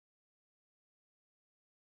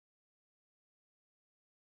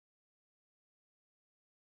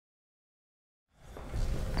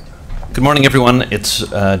Good morning, everyone. It's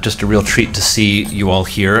just a real treat to see you all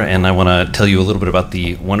here, and I want to tell you a little bit about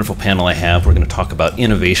the wonderful panel I have. We're going to talk about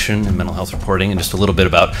innovation in mental health reporting and just a little bit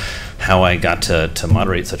about how I got to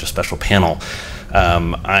moderate such a special panel.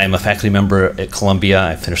 I'm a faculty member at Columbia.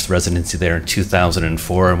 I finished the residency there in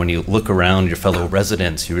 2004, and when you look around your fellow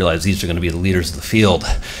residents, you realize these are going to be the leaders of the field.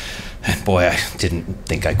 And boy, I didn't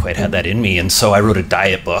think I quite had that in me, and so I wrote a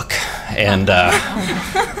diet book, and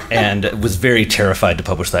was very terrified to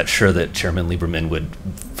publish that, sure that Chairman Lieberman would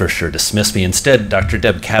for sure dismiss me. Instead, Dr.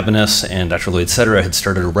 Deb Cabanis and Dr. Lloyd Cetera had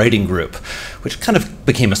started a writing group, which kind of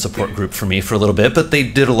became a support group for me for a little bit, but they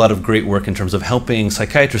did a lot of great work in terms of helping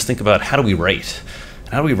psychiatrists think about how do we write,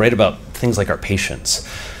 and how do we write about things like our patients.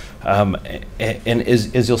 And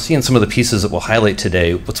as you'll see in some of the pieces that we'll highlight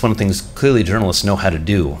today, what's one of the things clearly journalists know how to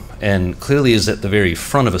do, and clearly is at the very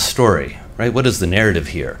front of a story, right? What is the narrative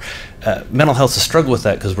here? Mental health is a struggle with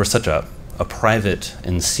that because we're such a private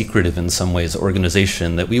and secretive in some ways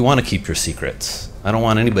organization that we want to keep your secrets. I don't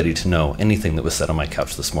want anybody to know anything that was said on my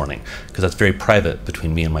couch this morning because that's very private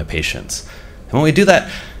between me and my patients. And when we do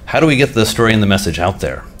that, how do we get the story and the message out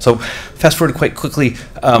there? So fast forward quite quickly.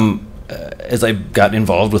 As I got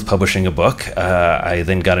involved with publishing a book, I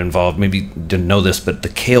then got involved, maybe didn't know this, but the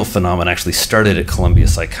kale phenomenon actually started at Columbia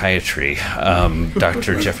Psychiatry.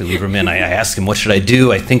 Dr. Jeffrey Lieberman, I asked him, what should I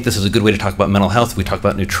do? I think this is a good way to talk about mental health. We talk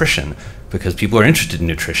about nutrition because people are interested in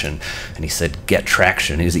nutrition. And he said, get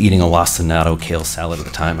traction. He was eating a lacinato kale salad at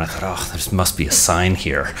the time. And I thought, oh, there must be a sign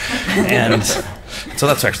here. And so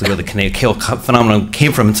that's actually where the kale phenomenon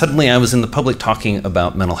came from. And suddenly I was in the public talking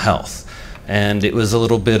about mental health. And it was a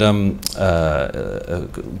little bit, led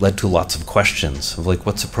to lots of questions of like,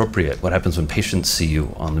 what's appropriate? What happens when patients see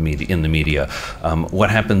you on the media, in the media? What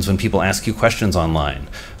happens when people ask you questions online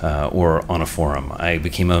or on a forum? I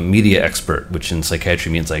became a media expert, which in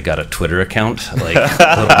psychiatry means I got a Twitter account like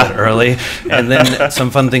a little bit early. And then some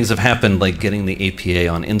fun things have happened, like getting the APA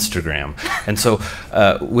on Instagram. And so,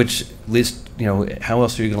 which at least, you know, how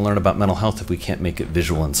else are you going to learn about mental health if we can't make it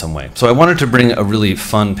visual in some way? So I wanted to bring a really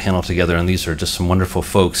fun panel together, and these are just some wonderful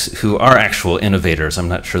folks who are actual innovators. I'm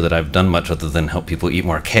not sure that I've done much other than help people eat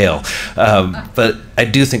more kale. But I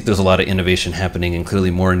do think there's a lot of innovation happening, and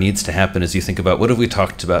clearly more needs to happen as you think about what have we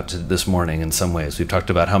talked about this morning in some ways. We've talked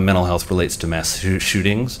about how mental health relates to mass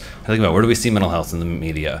shootings. I think about where do we see mental health in the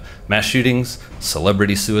media? Mass shootings,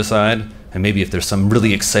 celebrity suicide, and maybe if there's some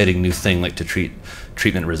really exciting new thing like to treat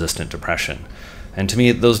treatment-resistant depression. And to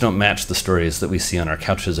me, those don't match the stories that we see on our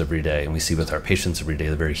couches every day and we see with our patients every day.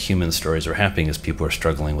 The very human stories are happening as people are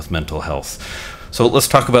struggling with mental health. So let's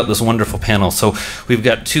talk about this wonderful panel. So we've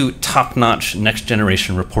got two top-notch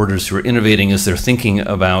next-generation reporters who are innovating as they're thinking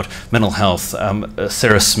about mental health.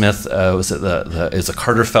 Sarah Smith is a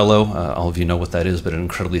Carter Fellow. All of you know what that is, but an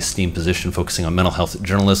incredibly esteemed position focusing on mental health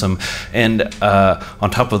journalism. And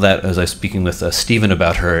on top of that, as I was speaking with Stephen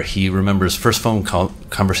about her, he remembers first phone call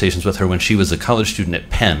conversations with her when she was a college student at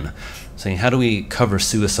Penn, saying, how do we cover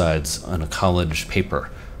suicides on a college paper?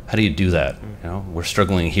 How do you do that? You know, we're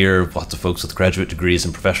struggling here, lots of folks with graduate degrees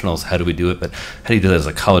and professionals, how do we do it? But how do you do that as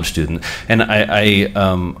a college student? And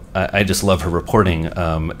I just love her reporting.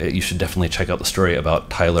 You should definitely check out the story about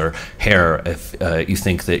Tyler Hare if you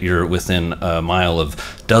think that you're within a mile of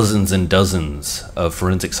dozens and dozens of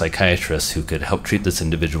forensic psychiatrists who could help treat this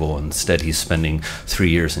individual. Instead, he's spending 3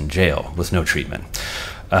 years in jail with no treatment.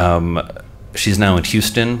 She's now in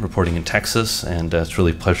Houston, reporting in Texas, and it's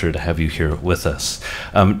really a pleasure to have you here with us.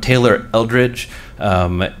 Taylor Eldridge,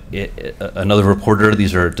 another reporter.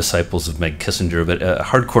 These are disciples of Meg Kissinger, but a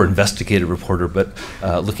hardcore investigative reporter, but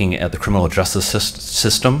looking at the criminal justice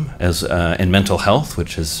system as in mental health,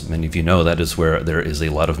 which, as many of you know, that is where there is a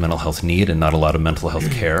lot of mental health need and not a lot of mental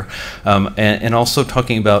health care. And also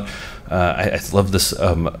talking about, I love this,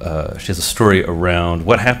 she has a story around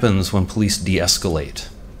what happens when police de-escalate.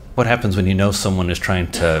 What happens when you know someone is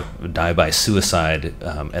trying to die by suicide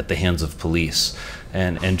at the hands of police?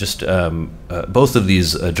 And just both of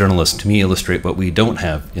these journalists, to me, illustrate what we don't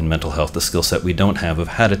have in mental health, the skill set we don't have of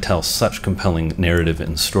how to tell such compelling narrative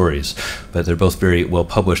and stories. But they're both very well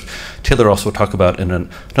published. Taylor also will talk about in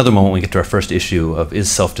another moment when we get to our first issue of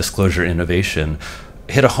Is Self-Disclosure Innovation?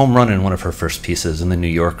 Hit a home run in one of her first pieces in The New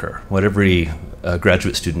Yorker, what every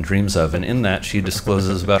graduate student dreams of, and in that she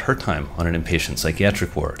discloses about her time on an inpatient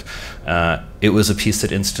psychiatric ward. It was a piece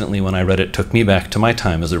that instantly, when I read it, took me back to my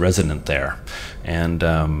time as a resident there, and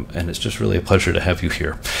it's just really a pleasure to have you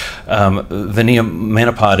here. Vania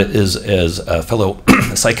Manipod is a fellow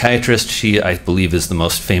psychiatrist. She, I believe, is the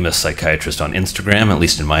most famous psychiatrist on Instagram, at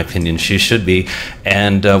least in my opinion she should be.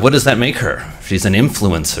 And what does that make her? She's an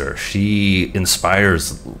influencer. She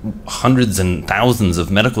inspires hundreds and thousands of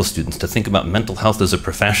medical students to think about mental health as a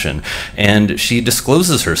profession. And she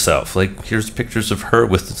discloses herself. Like, here's pictures of her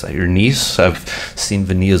with, is that your niece? I've seen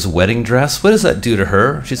Vania's wedding dress. What does that do to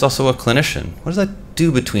her? She's also a clinician. What does that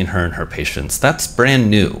do between her and her patients? That's brand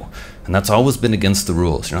new. And that's always been against the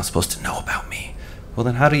rules. You're not supposed to know about me. Well,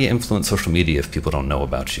 then how do you influence social media if people don't know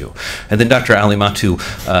about you? And then Dr. Ali Mattu,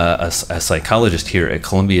 a psychologist here at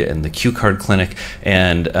Columbia in the Q Card Clinic,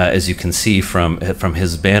 and as you can see from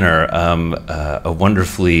his banner, a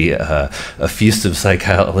wonderfully effusive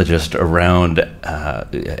psychologist around,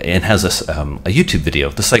 and has a YouTube video,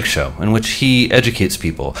 The Psych Show, in which he educates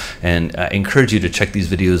people. And I encourage you to check these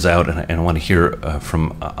videos out, and I want to hear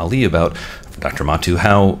from Ali about Dr. Mattu,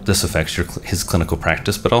 how this affects his clinical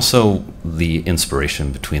practice, but also the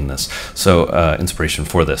inspiration between this. So, inspiration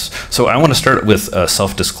for this. So, I want to start with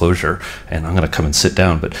self-disclosure, and I'm going to come and sit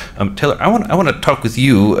down. But Taylor, I want to talk with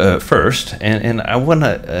you first, and I want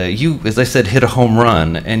to you, as I said, hit a home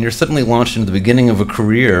run, and you're suddenly launched into the beginning of a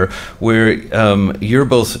career where you're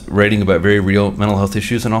both writing about very real mental health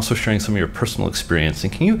issues and also sharing some of your personal experience.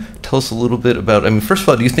 And can you tell us a little bit about? I mean, first of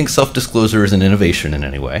all, do you think self-disclosure is an innovation in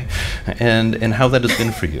any way? And how that has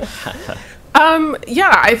been for you?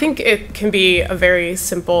 Yeah, I think it can be a very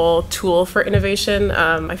simple tool for innovation.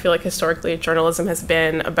 I feel like historically journalism has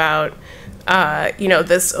been about,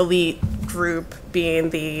 this elite group being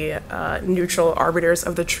the neutral arbiters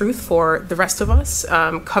of the truth for the rest of us,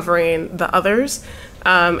 covering the others.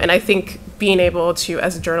 And I think being able to,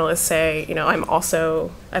 as a journalist, say, I've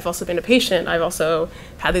also been a patient. I've also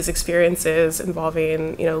had these experiences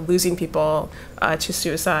involving, losing people to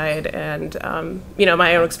suicide, and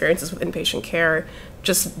my own experiences with inpatient care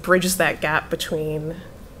just bridges that gap between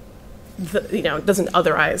doesn't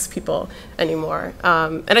otherize people anymore.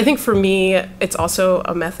 And I think for me, it's also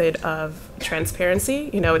a method of transparency.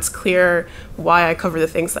 It's clear why I cover the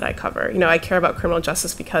things that I cover. I care about criminal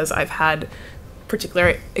justice because I've had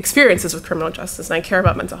particular experiences with criminal justice, and I care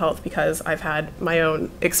about mental health because I've had my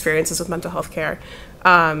own experiences with mental health care.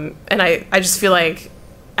 And I just feel like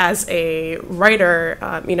as a writer,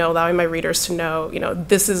 allowing my readers to know,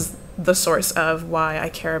 this is the source of why I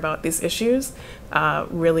care about these issues,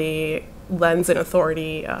 really lends an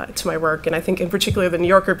authority to my work. And I think in particular the New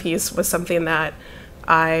Yorker piece was something that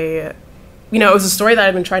it was a story that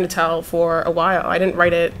I'd been trying to tell for a while. I didn't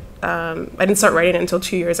start writing it until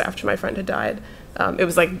 2 years after my friend had died. It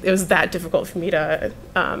was that difficult for me to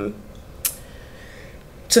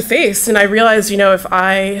face. And I realized, if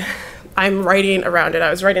I'm writing around it, I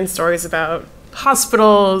was writing stories about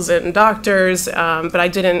hospitals and doctors,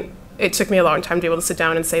 but it took me a long time to be able to sit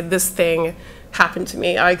down and say, this thing happened to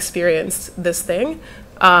me. I experienced this thing.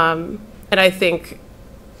 And I think,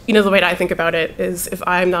 the way I think about it is if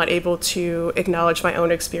I'm not able to acknowledge my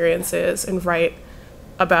own experiences and write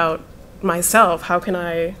about myself, how can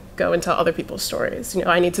I go and tell other people's stories?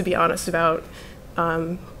 I need to be honest about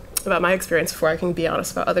my experience before I can be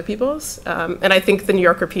honest about other people's. And I think the New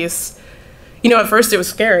Yorker piece, at first it was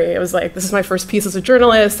scary. It was like, this is my first piece as a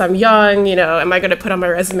journalist. I'm young, am I going to put on my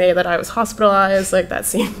resume that I was hospitalized? Like, that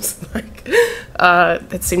seems like,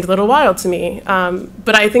 that seemed a little wild to me.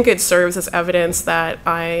 But I think it serves as evidence that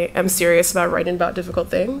I am serious about writing about difficult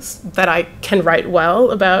things, that I can write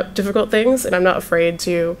well about difficult things, and I'm not afraid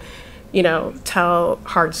to, tell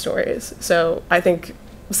hard stories. So I think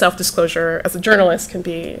self-disclosure as a journalist can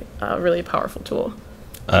be a really powerful tool.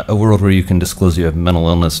 A world where you can disclose you have mental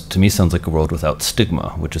illness, to me, sounds like a world without stigma,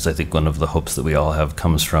 which is, I think, one of the hopes that we all have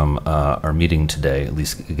comes from our meeting today, at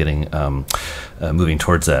least getting moving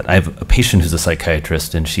towards that. I have a patient who's a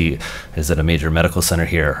psychiatrist, and she is at a major medical center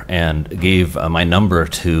here, and gave my number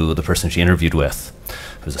to the person she interviewed with,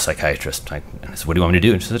 who's a psychiatrist. And I said, what do you want me to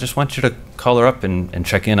do? And she said, I just want you to call her up and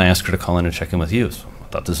check in. I asked her to call in and check in with you. So I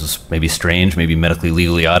thought this was maybe strange, maybe medically,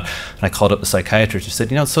 legally odd. And I called up the psychiatrist. She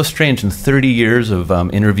said, it's so strange. In 30 years of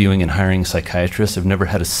interviewing and hiring psychiatrists, I've never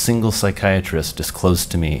had a single psychiatrist disclose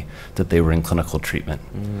to me that they were in clinical treatment.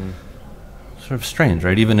 Sort of strange,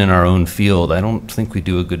 right? Even in our own field, I don't think we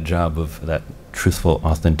do a good job of that truthful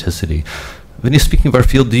authenticity. Vania, speaking of our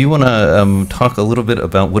field, do you want to talk a little bit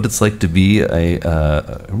about what it's like to be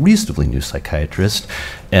a reasonably new psychiatrist,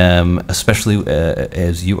 especially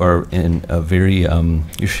as you are in a very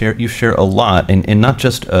you share a lot, and not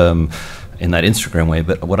just in that Instagram way,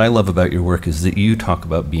 but what I love about your work is that you talk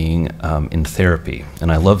about being in therapy,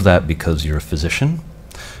 and I love that because you're a physician.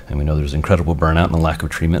 And we know there's incredible burnout and a lack of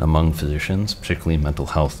treatment among physicians, particularly in mental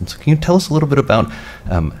health. And so can you tell us a little bit about,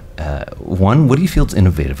 one, what do you feel is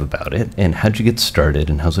innovative about it, and how'd you get started,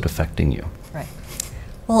 and how's it affecting you? Right.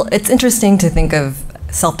 Well, it's interesting to think of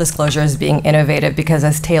self-disclosure as being innovative because,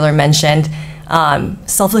 as Taylor mentioned,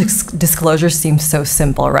 self-disclosure seems so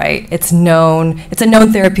simple, right? It's a known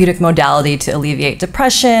therapeutic modality to alleviate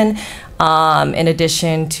depression, in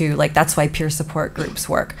addition to, like, that's why peer support groups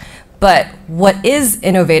work. But what is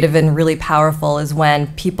innovative and really powerful is when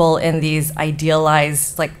people in these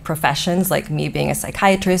idealized, like, professions, like me being a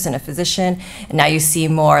psychiatrist and a physician, and now you see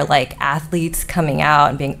more like athletes coming out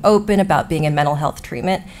and being open about being in mental health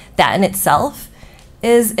treatment, that in itself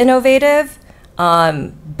is innovative.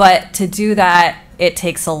 But to do that, it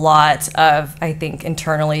takes a lot of, I think,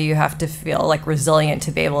 internally you have to feel like resilient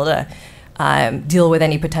to be able to deal with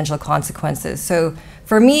any potential consequences. So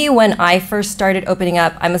for me, when I first started opening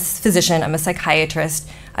up, I'm a physician, I'm a psychiatrist.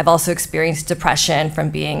 I've also experienced depression from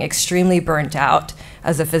being extremely burnt out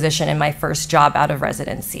as a physician in my first job out of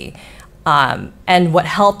residency. And what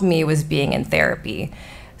helped me was being in therapy.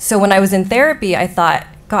 So when I was in therapy, I thought,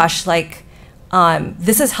 gosh, like,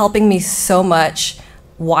 this is helping me so much.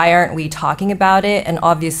 Why aren't we talking about it? And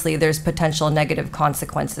obviously there's potential negative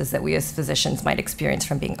consequences that we as physicians might experience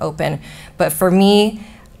from being open. But for me,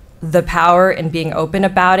 the power in being open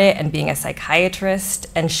about it and being a psychiatrist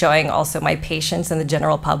and showing also my patients and the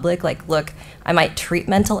general public, like, look, I might treat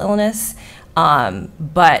mental illness,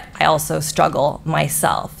 but I also struggle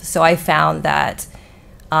myself. So I found that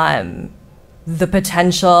the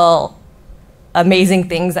potential amazing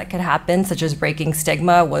things that could happen, such as breaking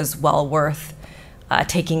stigma, was well worth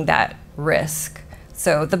taking that risk.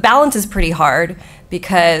 So the balance is pretty hard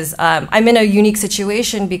because I'm in a unique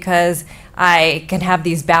situation because I can have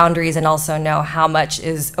these boundaries and also know how much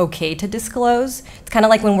is okay to disclose. It's kind of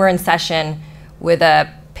like when we're in session with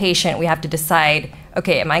a patient, we have to decide,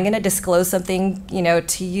 okay, am I going to disclose something,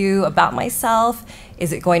 to you about myself?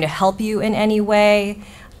 Is it going to help you in any way?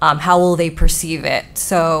 How will they perceive it?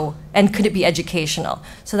 So, and could it be educational?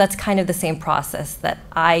 So that's kind of the same process that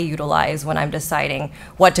I utilize when I'm deciding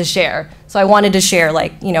what to share. So I wanted to share,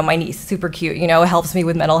 like, my niece, super cute, it helps me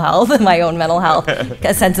with mental health, my own mental health,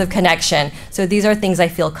 a sense of connection. So these are things I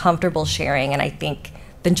feel comfortable sharing, and I think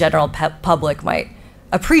the general public might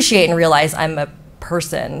appreciate and realize I'm a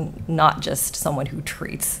person, not just someone who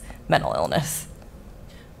treats mental illness.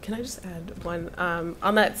 Can I just add one?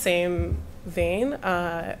 On that same vein,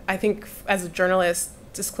 I think as a journalist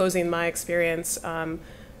disclosing my experience,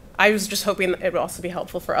 I was just hoping that it would also be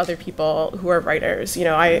helpful for other people who are writers.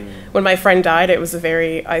 When my friend died, it was a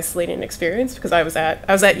very isolating experience because I was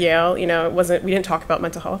at Yale. We didn't talk about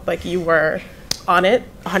mental health, like, you were on it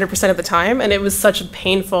 100% of the time, and it was such a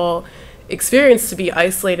painful experience to be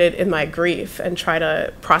isolated in my grief and try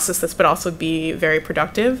to process this, but also be very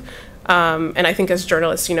productive. And I think as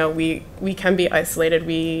journalists, we can be isolated.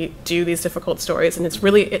 We do these difficult stories, and it's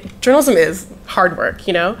really, journalism is hard work,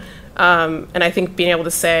 and I think being able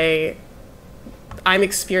to say, I'm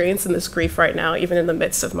experiencing this grief right now, even in the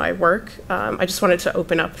midst of my work. I just wanted to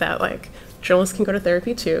open up that, like, journalists can go to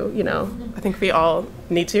therapy too, I think we all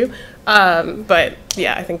need to. But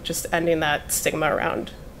yeah, I think just ending that stigma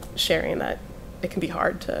around sharing that it can be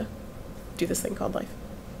hard to do this thing called life.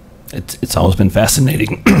 It's always been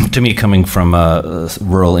fascinating to me, coming from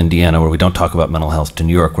rural Indiana, where we don't talk about mental health, to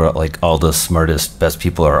New York, where, like, all the smartest, best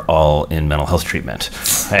people are all in mental health treatment.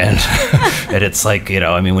 And and it's like,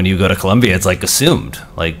 when you go to Columbia, it's like assumed.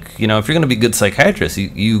 Like, if you're going to be a good psychiatrist,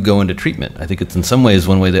 you go into treatment. I think it's in some ways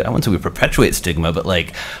one way that, I wouldn't say we perpetuate stigma, but,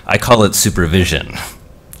 like, I call it supervision.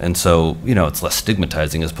 And so, it's less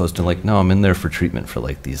stigmatizing as opposed to, like, no, I'm in there for treatment for,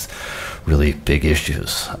 like, these really big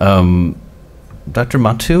issues. Dr.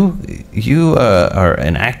 Mattu, you are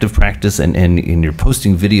an active practice, and you're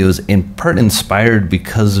posting videos in part inspired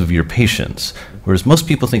because of your patients. Whereas most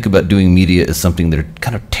people think about doing media as something they're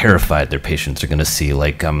kind of terrified their patients are going to see.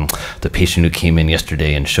 Like the patient who came in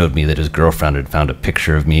yesterday and showed me that his girlfriend had found a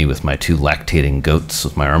picture of me with my 2 lactating goats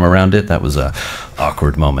with my arm around it. That was a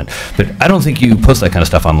awkward moment. But I don't think you post that kind of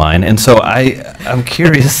stuff online. And so I'm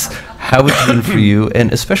curious how it's been for you,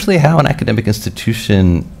 and especially how an academic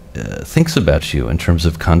institution thinks about you in terms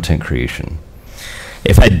of content creation.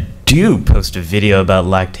 If I do post a video about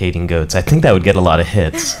lactating goats, I think that would get a lot of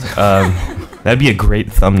hits. That'd be a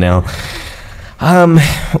great thumbnail.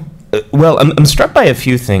 Well, I'm struck by a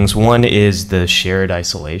few things. One is the shared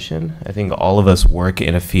isolation. I think all of us work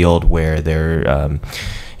in a field where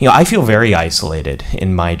I feel very isolated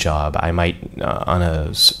in my job. I might, on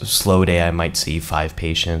a slow day, I might see 5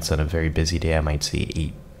 patients. On a very busy day, I might see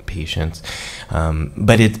 8 patients.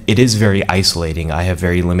 But it is very isolating. I have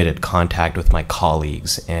very limited contact with my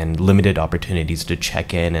colleagues and limited opportunities to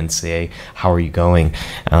check in and say, how are you going?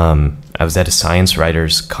 I was at a science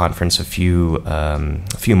writers conference a few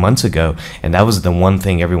months ago, and that was the one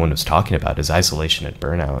thing everyone was talking about, is isolation and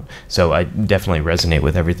burnout. So I definitely resonate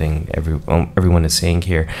with everything everyone is saying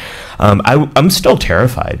here. I'm still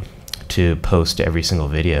terrified to post every single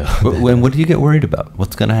video. What do you get worried about?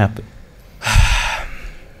 What's going to happen?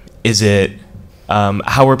 Is it,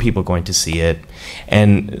 how are people going to see it?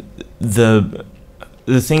 And the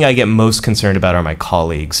thing I get most concerned about are my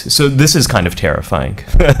colleagues. So this is kind of terrifying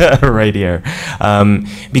right here,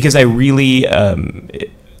 because I really,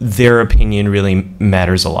 their opinion really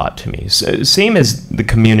matters a lot to me. So, same as the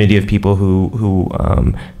community of people who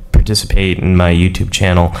participate in my YouTube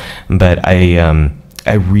channel, but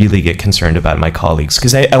I really get concerned about my colleagues,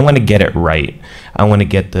 because I want to get it right. I want to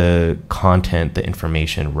get the content, the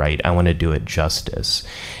information right. I want to do it justice.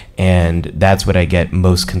 And that's what I get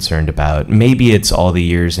most concerned about. Maybe it's all the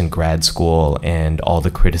years in grad school and all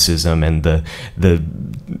the criticism and the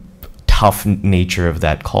tough nature of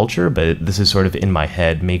that culture, but this is sort of in my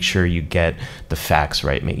head. Make sure you get the facts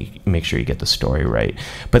right, make sure you get the story right.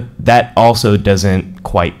 But that also doesn't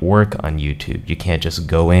quite work on YouTube. You can't just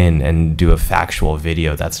go in and do a factual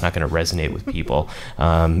video. That's not going to resonate with people.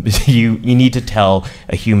 You need to tell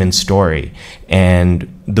a human story.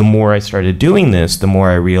 And the more I started doing this, the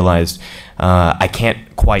more I realized I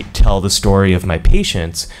can't quite tell the story of my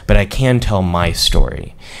patients, but I can tell my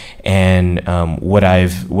story. And what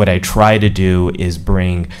I try to do is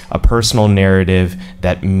bring a personal narrative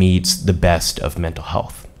that meets the best of mental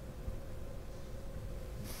health.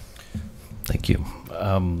 Thank you.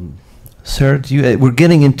 Sarah, we're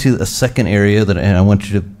getting into a second area and I want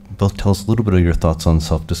you to both tell us a little bit of your thoughts on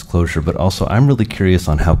self-disclosure, but also I'm really curious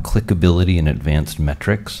on how clickability and advanced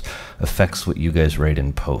metrics affects what you guys write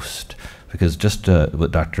in post. Because just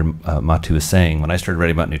what Dr. Mattu is saying, when I started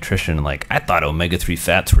writing about nutrition, like, I thought omega-3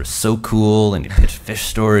 fats were so cool, and you pitched fish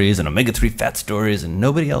stories and omega-3 fat stories, and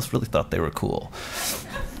nobody else really thought they were cool.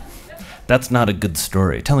 That's not a good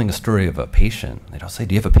story. Telling a story of a patient, they don't say,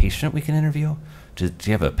 do you have a patient we can interview? Do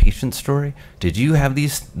you have a patient story? Did you have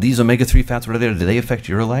these omega-3 fats? What are they? Did they affect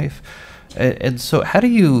your life? And so how do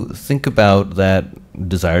you think about that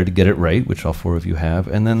desire to get it right, which all four of you have,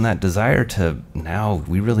 and then that desire to, now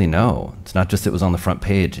we really know. It's not just it was on the front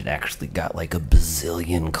page, it actually got like a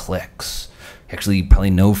bazillion clicks. You actually probably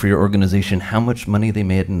know for your organization how much money they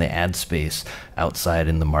made in the ad space outside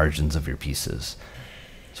in the margins of your pieces.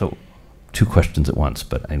 So 2 questions at once,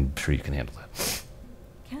 but I'm sure you can handle that.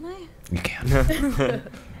 Can I? You can.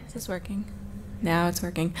 Is this working? Now it's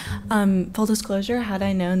working. Full disclosure, had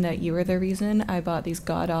I known that you were the reason I bought these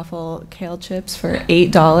god-awful kale chips for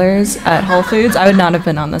 $8 at Whole Foods, I would not have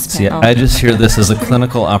been on this panel. See, I just hear this as a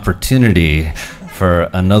clinical opportunity for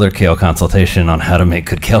another kale consultation on how to make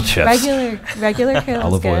good kale chips. Regular kale is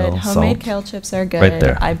Olive good. oil, Homemade salt. kale chips are good. Right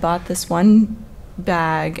there. I bought this one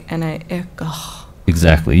bag, and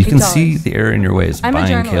Exactly. You It can does. see the error in your ways I'm a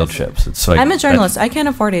buying kale journalist. chips. It's like, I'm a journalist. I can't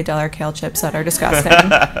afford $8 kale chips that are disgusting.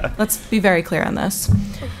 Let's be very clear on this.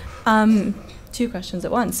 2 questions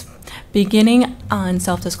at once. Beginning on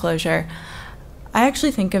self-disclosure, I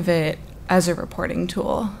actually think of it as a reporting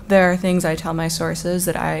tool. There are things I tell my sources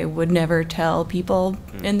that I would never tell people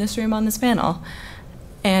in this room on this panel.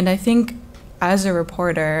 And I think as a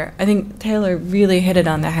reporter, I think Taylor really hit it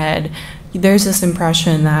on the head. There's this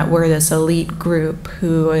impression that we're this elite group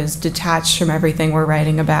who is detached from everything we're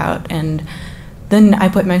writing about. And then I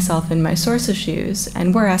put myself in my source's shoes,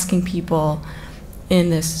 and we're asking people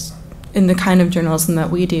in the kind of journalism that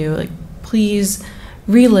we do, like, please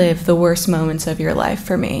relive the worst moments of your life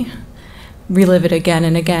for me. Relive it again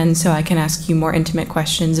and again so I can ask you more intimate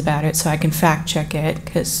questions about it, so I can fact check it,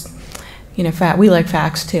 because, you know, we like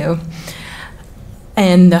facts too.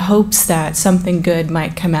 And the hopes that something good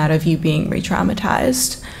might come out of you being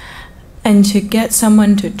re-traumatized. And to get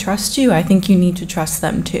someone to trust you, I think you need to trust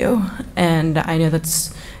them too. And I know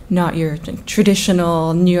that's not your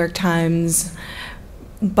traditional New York Times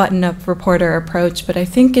button-up reporter approach, but I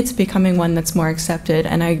think it's becoming one that's more accepted.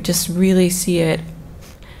 And I just really see it.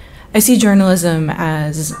 I see journalism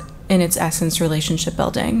as, in its essence, relationship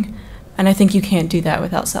building. And I think you can't do that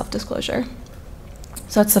without self-disclosure.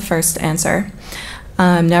 So that's the first answer.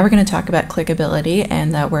 Now we're going to talk about clickability,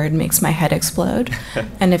 and that word makes my head explode.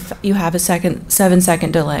 And if you have a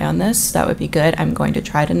 7-second delay on this, that would be good. I'm going to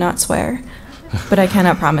try to not swear, but I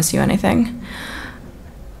cannot promise you anything.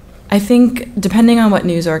 I think depending on what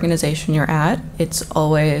news organization you're at, it's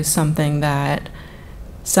always something that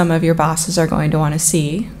some of your bosses are going to want to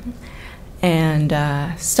see.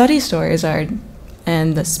 And study stories are,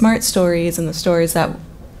 and the smart stories and the stories that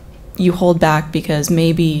you hold back because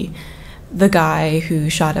maybe the guy who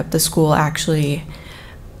shot up the school actually,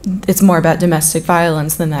 it's more about domestic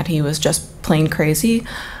violence than that he was just plain crazy.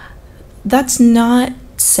 That's not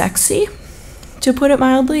sexy, to put it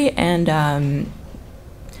mildly, and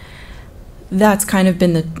that's kind of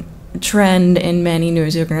been the trend in many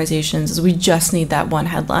news organizations, is we just need that one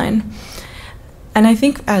headline. And I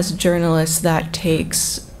think as journalists, that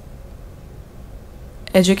takes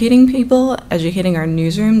educating people, educating our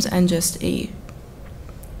newsrooms, and just I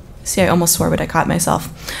almost swore, but I caught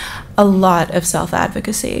myself, a lot of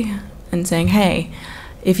self-advocacy and saying, hey,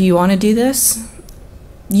 if you want to do this,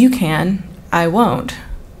 you can, I won't,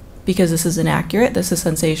 because this is inaccurate, this is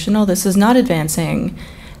sensational, this is not advancing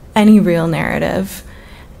any real narrative.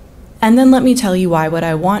 And then let me tell you why what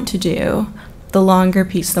I want to do, the longer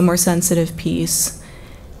piece, the more sensitive piece,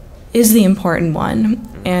 is the important one.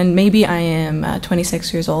 And maybe I am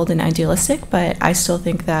 26 years old and idealistic, but I still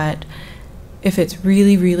think that if it's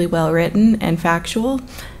really, really well written and factual,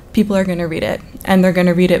 people are going to read it. And they're going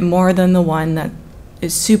to read it more than the one that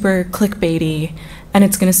is super clickbaity, and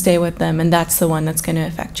it's going to stay with them, and that's the one that's going to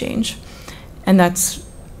affect change. And that's,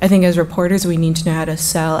 I think as reporters, we need to know how to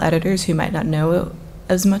sell editors who might not know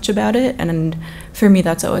as much about it, and for me,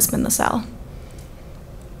 that's always been the sell.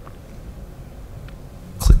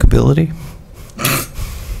 Clickability?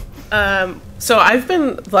 So I've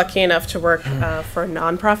been lucky enough to work for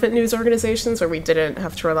nonprofit news organizations where we didn't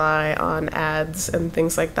have to rely on ads and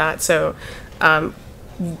things like that. So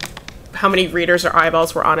how many readers or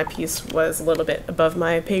eyeballs were on a piece was a little bit above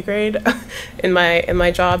my pay grade in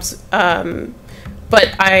my jobs. But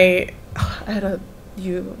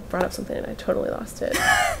you brought up something and I totally lost it.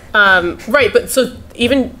 Right, but so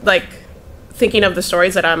even like thinking of the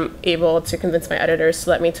stories that I'm able to convince my editors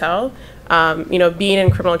to let me tell, being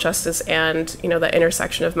in criminal justice and, the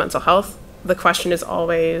intersection of mental health, the question is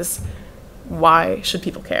always, why should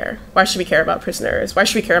people care? Why should we care about prisoners? Why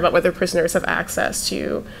should we care about whether prisoners have access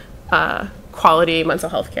to quality mental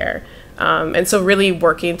health care? And so really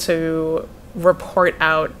working to report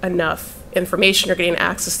out enough information or getting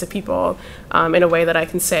access to people in a way that I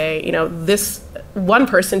can say, this one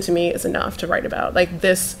person to me is enough to write about. Like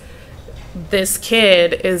this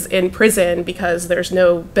kid is in prison because there's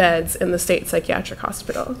no beds in the state psychiatric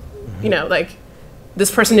hospital. Mm-hmm. This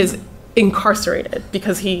person is incarcerated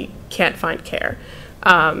because he can't find care.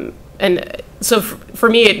 And so for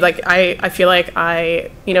me, I feel like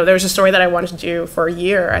there was a story that I wanted to do for a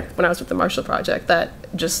year when I was with the Marshall Project that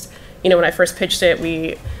just, when I first pitched it,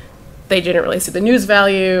 they didn't really see the news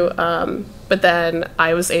value, but then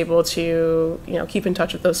I was able to, keep in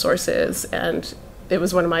touch with those sources, and it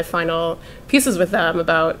was one of my final pieces with them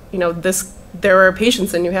about, there were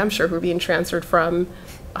patients in New Hampshire who were being transferred from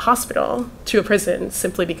a hospital to a prison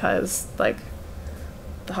simply because,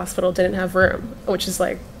 the hospital didn't have room, which is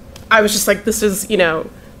I was just this is,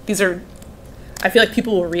 these are, I feel like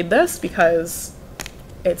people will read this because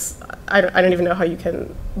I don't even know how you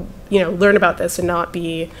can, learn about this and not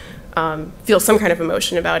be, feel some kind of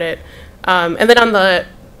emotion about it. And then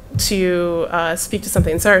to speak to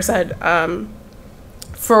something Sarah said,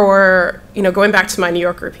 for, going back to my New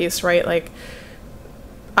Yorker piece, right,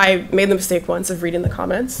 I made the mistake once of reading the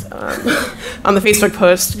comments on the Facebook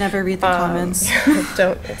post. Never read the comments.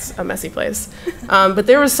 Don't, it's a messy place. But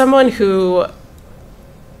there was someone who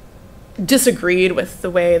disagreed with the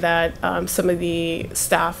way that some of the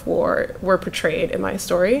staff were portrayed in my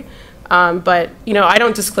story. But, I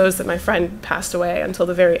don't disclose that my friend passed away until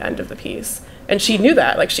the very end of the piece. And she knew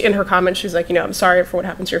that. In her comments, she was like, I'm sorry for what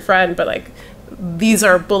happened to your friend, but, these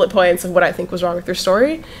are bullet points of what I think was wrong with your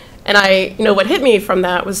story. And what hit me from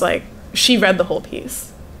that was, she read the whole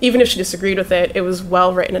piece. Even if she disagreed with it, it was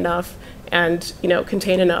well written enough and,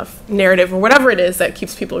 contained enough narrative or whatever it is that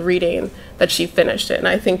keeps people reading that she finished it. And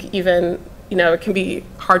I think even, it can be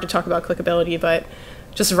hard to talk about clickability, but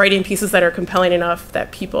just writing pieces that are compelling enough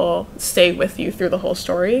that people stay with you through the whole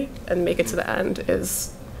story and make it to the end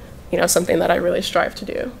is, something that I really strive to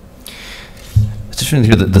do. It's interesting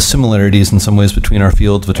to hear the similarities in some ways between our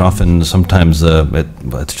fields, which often sometimes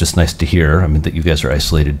it's just nice to hear. I mean, that you guys are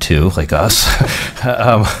isolated too, like us. So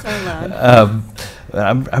loud.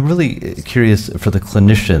 I'm really curious for the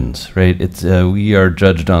clinicians, right? It's we are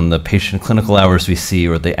judged on the patient clinical hours we see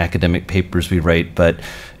or the academic papers we write, but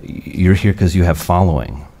you're here because you have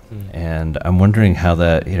following. And I'm wondering how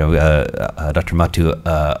that, Dr.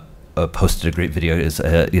 Mattu posted a great video, is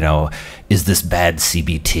this bad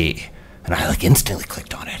CBT? And I like instantly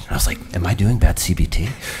clicked on it. And I was like, am I doing bad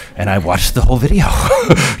CBT? And I watched the whole video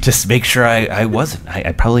just to make sure I wasn't.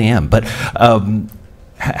 I probably am. But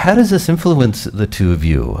how does this influence the two of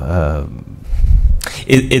you?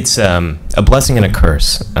 It's a blessing and a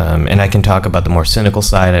curse. And I can talk about the more cynical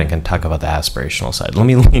side, and I can talk about the aspirational side. Let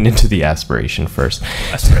me lean into the aspiration first.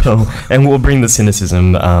 So, and we'll bring the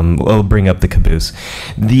cynicism, we'll bring up the caboose.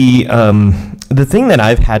 The thing that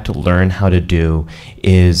I've had to learn how to do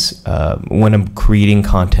is when I'm creating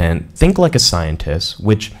content, think like a scientist,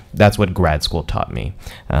 which that's what grad school taught me.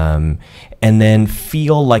 And then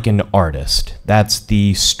feel like an artist. That's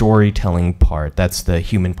the storytelling part. That's the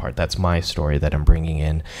human part. That's my story that I'm bringing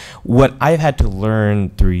in. What I've had to learn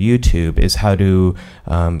through YouTube is how to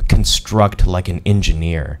construct like an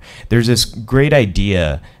engineer. There's this great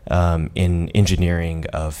idea in engineering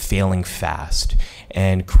of failing fast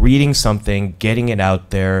and creating something, getting it out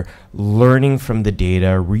there, learning from the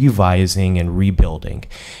data, revising and rebuilding.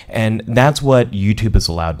 And that's what YouTube has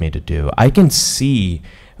allowed me to do. I can see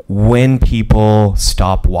when people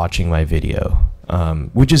stop watching my video,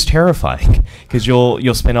 which is terrifying, because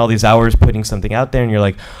you'll spend all these hours putting something out there and you're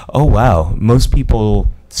like, oh wow, most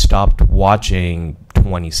people stopped watching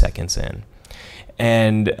 20 seconds in.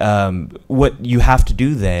 And what you have to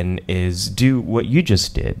do then is do what you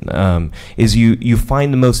just did, is you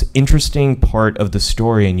find the most interesting part of the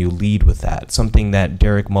story and you lead with that. Something that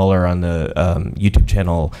Derek Muller on the YouTube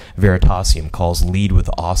channel Veritasium calls lead with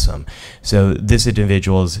awesome. So this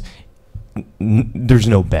individual's, there's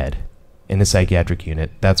no bed in the psychiatric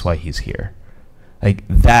unit. That's why he's here. Like,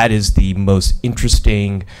 that is the most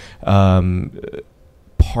interesting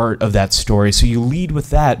part of that story. So you lead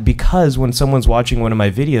with that, because when someone's watching one of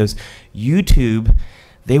my videos, YouTube,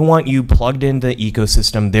 they want you plugged into the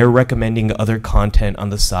ecosystem. They're recommending other content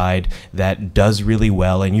on the side that does really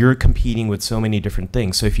well, and you're competing with so many different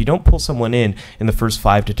things. So if you don't pull someone in the first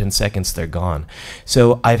 5 to 10 seconds, they're gone.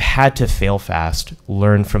 So I've had to fail fast,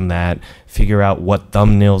 learn from that, figure out what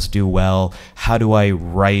thumbnails do well, how do I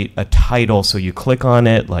write a title so you click on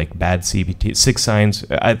it, like bad CBT, 6 signs,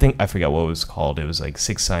 I forget what it was called, it was like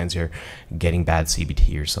 6 signs you're getting bad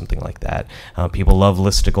CBT or something like that. People love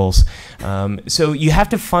listicles. So you have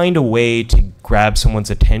to find a way to grab someone's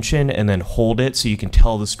attention and then hold it so you can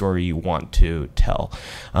tell the story you want to tell.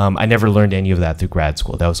 I never learned any of that through grad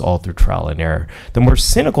school. That was all through trial and error. The more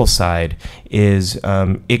cynical side is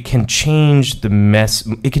it can change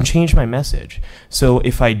my message. So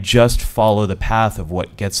if I just follow the path of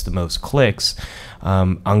what gets the most clicks,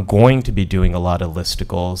 I'm going to be doing a lot of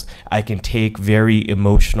listicles. I can take very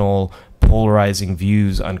emotional, polarizing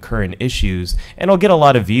views on current issues, and I'll get a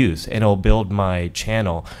lot of views and it'll build my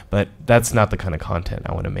channel, but that's not the kind of content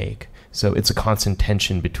I want to make. So it's a constant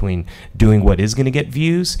tension between doing what is going to get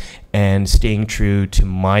views and staying true to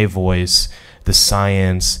my voice, the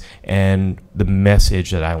science, and the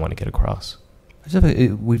message that I want to get across.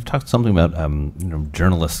 We've talked something about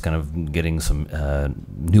journalists kind of getting some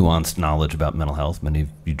nuanced knowledge about mental health. Many of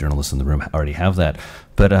you journalists in the room already have that.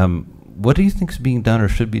 But what do you think is being done or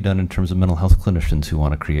should be done in terms of mental health clinicians who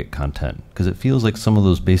want to create content? Because it feels like some of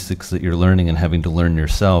those basics that you're learning and having to learn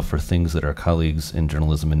yourself are things that our colleagues in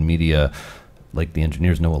journalism and media, like the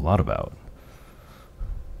engineers, know a lot about.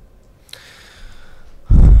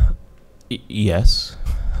 Yes.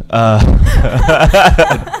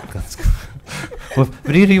 Well,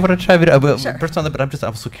 but do you want to chime in? Sure. First on that, but I'm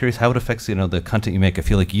also curious how it affects the content you make. I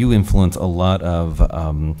feel like you influence a lot of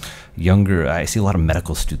younger. I see a lot of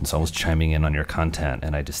medical students always chiming in on your content,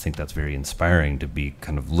 and I just think that's very inspiring to be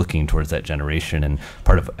kind of looking towards that generation. And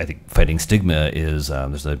part of, I think, fighting stigma is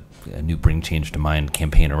there's a new Bring Change to Mind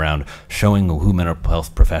campaign around showing who mental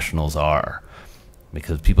health professionals are.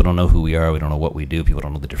 Because people don't know who we are, we don't know what we do, people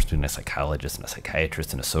don't know the difference between a psychologist and a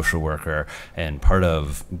psychiatrist and a social worker, and part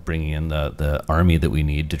of bringing in the army that we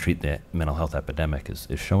need to treat the mental health epidemic is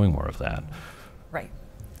showing more of that. Right.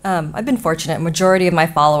 I've been fortunate. Majority of my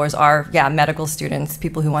followers are, medical students,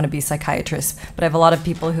 people who want to be psychiatrists, but I have a lot of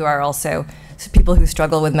people who are also people who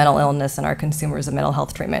struggle with mental illness and are consumers of mental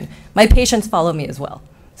health treatment. My patients follow me as well.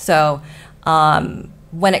 So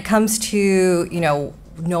when it comes to,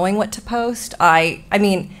 knowing what to post, I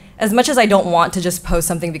mean, as much as I don't want to just post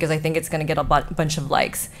something because I think it's going to get a bunch of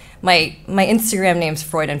likes, my Instagram name's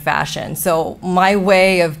Freud and Fashion. So my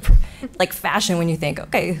way of, like, fashion, when you think,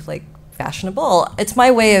 okay, like, fashionable, it's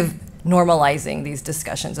my way of normalizing these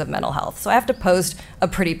discussions of mental health. So I have to post a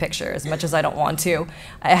pretty picture as much as I don't want to.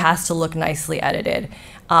 It has to look nicely edited.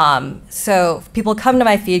 So people come to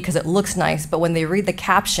my feed because it looks nice, but when they read the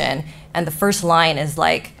caption and the first line is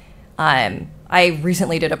like, I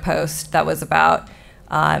recently did a post that was about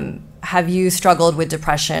have you struggled with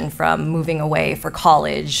depression from moving away for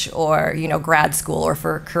college or, grad school or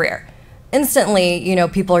for a career? Instantly,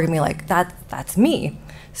 people are gonna be like, that's me.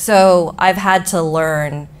 So I've had to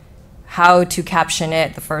learn how to caption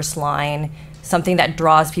it, the first line, something that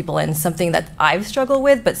draws people in, something that I've struggled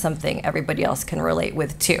with, but something everybody else can relate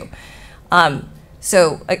with too.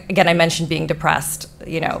 So again, I mentioned being depressed,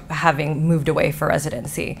 having moved away for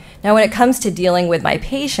residency. Now, when it comes to dealing with my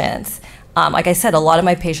patients, like I said, a lot of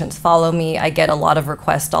my patients follow me. I get a lot of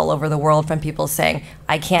requests all over the world from people saying,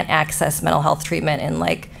 I can't access mental health treatment in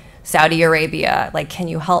like Saudi Arabia, like, can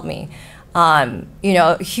you help me?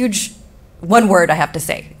 Huge, one word I have to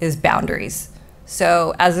say is boundaries.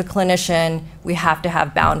 So as a clinician, we have to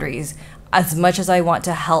have boundaries. As much as I want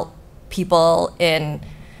to help people in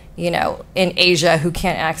Asia who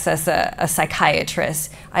can't access a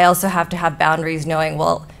psychiatrist, I also have to have boundaries knowing,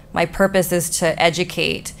 well, my purpose is to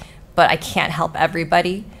educate, but I can't help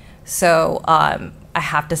everybody. So I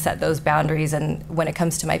have to set those boundaries. And when it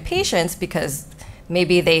comes to my patients, because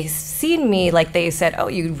maybe they've seen me, like they said, oh,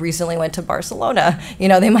 you recently went to Barcelona.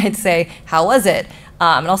 They might say, how was it?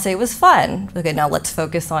 And I'll say, it was fun. Okay, now let's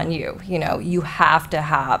focus on you. You have to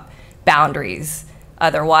have boundaries.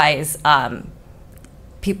 Otherwise,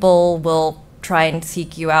 people will try and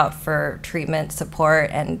seek you out for treatment support,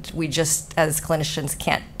 and we just, as clinicians,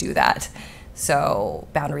 can't do that. So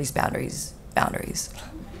boundaries, boundaries, boundaries.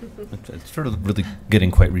 It's sort of really getting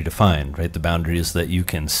quite redefined, right? The boundaries that you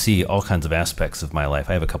can see all kinds of aspects of my life.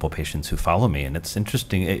 I have a couple patients who follow me, and it's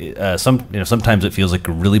interesting. Sometimes it feels like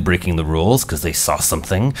you're really breaking the rules because they saw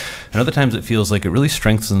something, and other times it feels like it really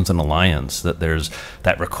strengthens an alliance. That there's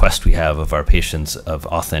that request we have of our patients of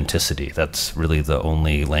authenticity. That's really the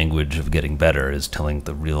only language of getting better, is telling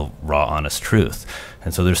the real, raw, honest truth.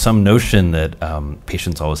 And so there's some notion that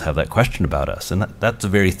patients always have that question about us, and that's a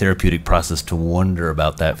very therapeutic process to wonder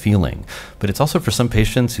about that feeling. But it's also for some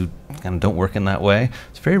patients who kind of don't work in that way,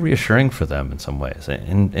 it's very reassuring for them in some ways,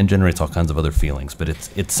 and generates all kinds of other feelings. But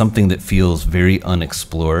it's something that feels very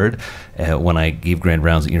unexplored. When I gave grand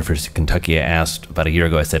rounds at University of Kentucky, I asked about a year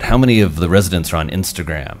ago, I said, how many of the residents are on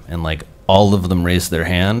Instagram? And like all of them raised their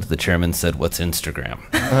hand. The chairman said, what's Instagram?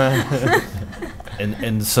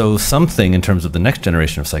 And so something in terms of the next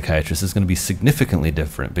generation of psychiatrists is going to be significantly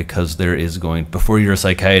different, because there is going, before you're a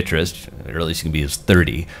psychiatrist, or at least you can be as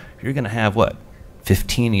 30, you're going to have,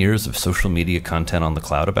 15 years of social media content on the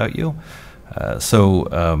cloud about you?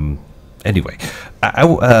 Anyway,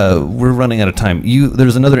 we're running out of time.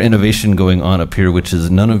 There's another innovation going on up here, which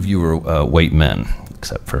is none of you are white men,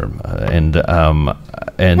 except for,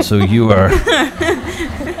 and so you are...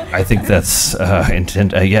 I think that's I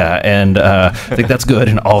think that's good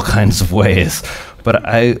in all kinds of ways. But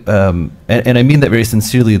and I mean that very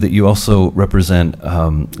sincerely, that you also represent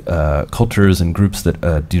cultures and groups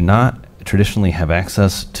that do not traditionally have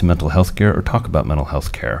access to mental health care or talk about mental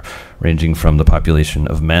health care, ranging from the population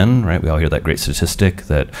of men, right? We all hear that great statistic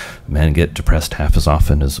that men get depressed half as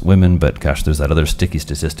often as women, but gosh, there's that other sticky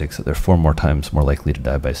statistics that they're 4 more times more likely to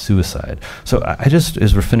die by suicide. So I just,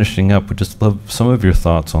 as we're finishing up, would just love some of your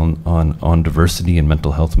thoughts on diversity in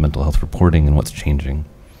mental health reporting and what's changing.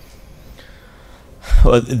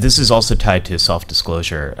 Well, this is also tied to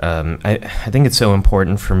self-disclosure. I think it's so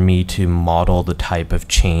important for me to model the type of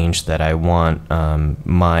change that I want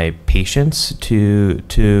my patients to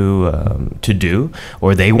do,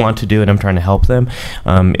 or they want to do, and I'm trying to help them.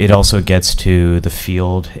 It also gets to the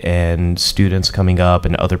field and students coming up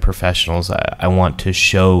and other professionals. I want to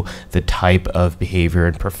show the type of behavior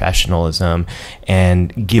and professionalism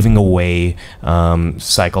and giving away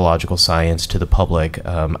psychological science to the public.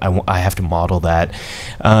 I have to model that.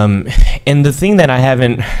 And the thing that I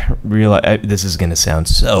haven't realized, this is going to sound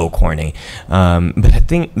so corny, but I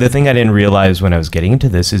think the thing I didn't realize when I was getting into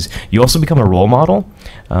this is you also become a role model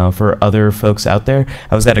for other folks out there.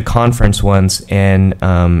 I was at a conference once, and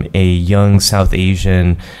a young South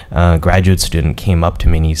Asian graduate student came up to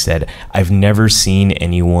me and he said, "I've never seen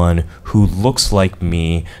anyone who looks like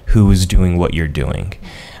me who is doing what you're doing."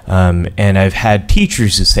 And I've had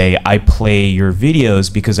teachers who say, I play your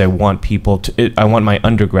videos because I want I want my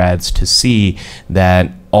undergrads to see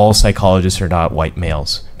that all psychologists are not white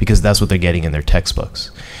males, because that's what they're getting in their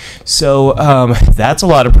textbooks. So that's a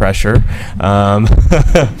lot of pressure.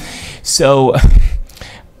 So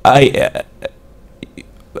I've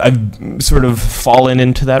sort of fallen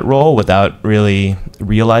into that role without really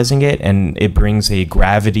realizing it, and it brings a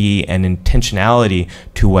gravity and intentionality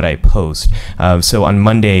to what I post. So on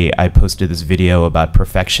Monday, I posted this video about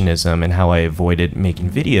perfectionism and how I avoided making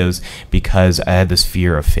videos because I had this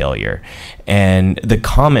fear of failure. And the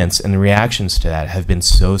comments and the reactions to that have been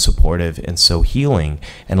so supportive and so healing.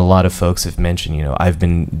 And a lot of folks have mentioned, you know, I've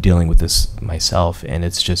been dealing with this myself, and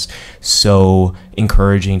it's just so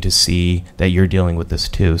encouraging to see that you're dealing with this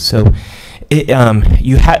too. So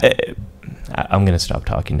I'm going to stop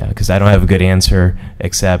talking now because I don't have a good answer,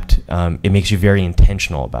 except it makes you very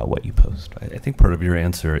intentional about what you post. I think part of your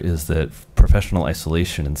answer is that professional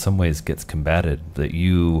isolation in some ways gets combated, that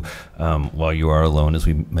you, while you are alone, as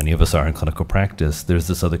many of us are in clinical practice, there's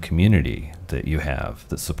this other community that you have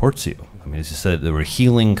that supports you. I mean, as you said, there were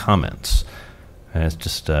healing comments, and it's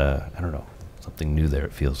just, I don't know, something new there,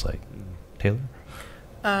 it feels like. Taylor?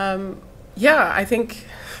 Yeah, I think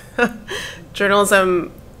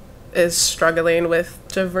journalism is struggling with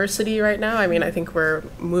diversity right now. I mean, I think we're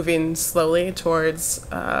moving slowly towards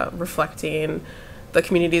reflecting the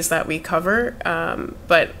communities that we cover.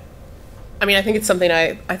 But I mean, I think it's something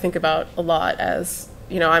I think about a lot, as,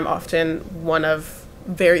 you know, I'm often one of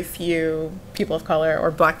very few people of color or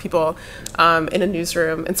Black people in a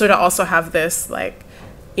newsroom. And so to also have this, like,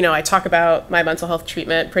 you know, I talk about my mental health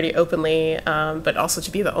treatment pretty openly, but also to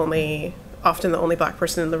be often the only Black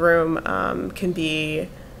person in the room can be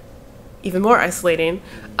even more isolating.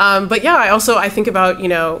 But yeah, I think about, you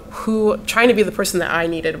know, trying to be the person that I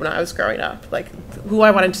needed when I was growing up, like who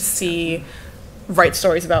I wanted to see write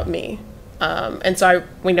stories about me. And so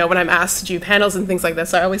we know when I'm asked to do panels and things like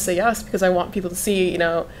this, I always say yes, because I want people to see, you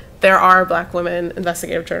know, there are Black women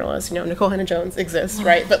investigative journalists. You know, Nicole Hannah-Jones exists,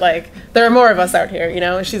 right? But like, there are more of us out here, you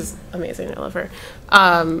know, and she's amazing. I love her.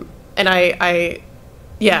 And I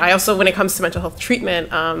also, when it comes to mental health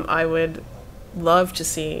treatment, I would love to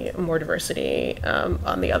see more diversity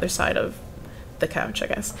on the other side of the couch, I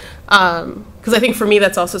guess. Because I think for me,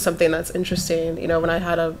 that's also something that's interesting. You know, when I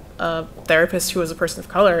had a therapist who was a person of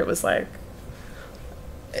color, it was like,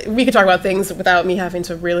 we could talk about things without me having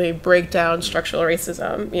to really break down structural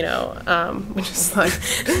racism, you know, which is like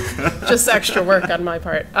just extra work on my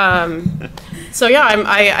part. So yeah,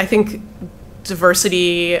 I think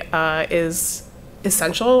diversity is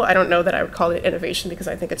essential. I don't know that I would call it innovation, because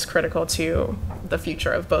I think it's critical to the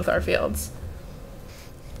future of both our fields.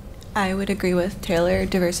 I would agree with Taylor.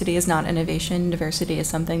 Diversity is not innovation. Diversity is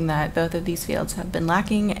something that both of these fields have been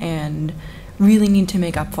lacking and really need to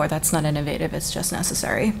make up for. That's not innovative, it's just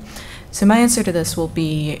necessary. So my answer to this will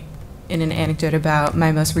be in an anecdote about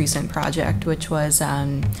my most recent project, which was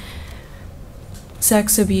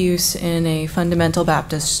sex abuse in a fundamental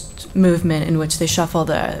Baptist movement in which they shuffle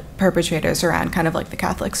the perpetrators around, kind of like the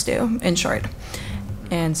Catholics do, in short.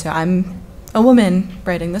 And so I'm a woman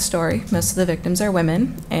writing the story. Most of the victims are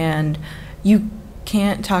women, and you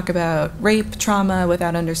can't talk about rape, trauma,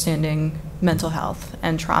 without understanding mental health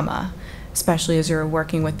and trauma, especially as you're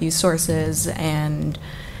working with these sources and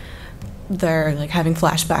they're like having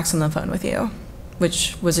flashbacks on the phone with you,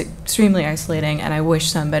 which was extremely isolating. And I wish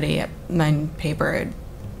somebody at my paper had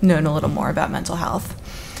known a little more about mental health.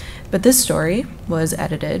 But this story was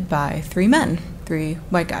edited by 3 men, 3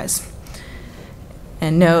 white guys.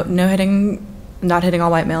 And not hitting all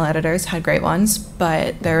white male editors, had great ones,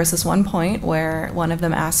 but there was this one point where one of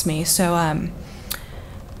them asked me, so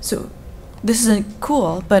this isn't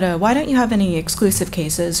cool, but why don't you have any exclusive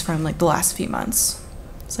cases from like the last few months?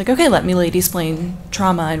 It's like, okay, let me lady explain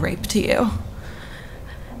trauma and rape to you.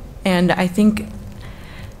 And I think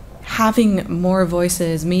having more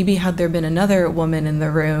voices, maybe had there been another woman in the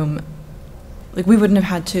room, like we wouldn't have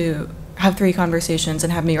had to have 3 conversations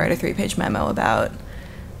and have me write a 3-page memo about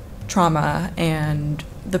trauma and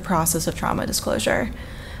the process of trauma disclosure.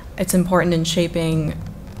 It's important in shaping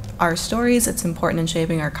our stories, it's important in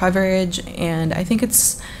shaping our coverage, and I think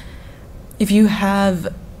it's, if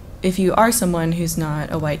you are someone who's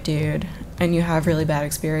not a white dude and you have really bad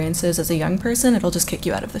experiences as a young person, it'll just kick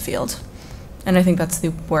you out of the field. And I think that's the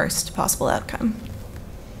worst possible outcome.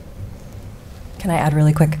 Can I add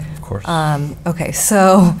really quick? Of course. Okay,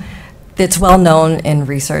 so it's well known in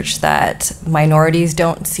research that minorities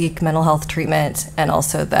don't seek mental health treatment, and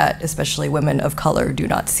also that especially women of color do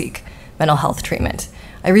not seek mental health treatment.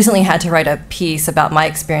 I recently had to write a piece about my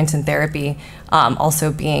experience in therapy,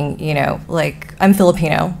 also being, you know, like, I'm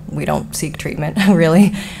Filipino, we don't seek treatment,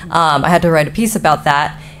 really. I had to write a piece about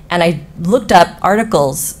that, and I looked up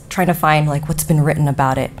articles trying to find, like, what's been written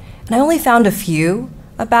about it. And I only found a few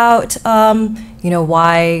about, you know,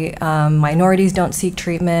 why minorities don't seek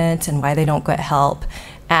treatment and why they don't get help.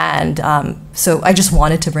 And so I just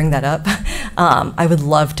wanted to bring that up. I would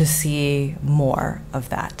love to see more of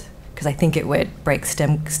that, because I think it would break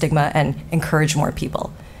stigma and encourage more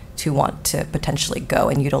people to want to potentially go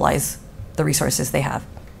and utilize the resources they have.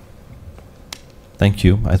 Thank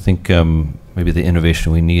you. I think maybe the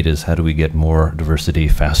innovation we need is how do we get more diversity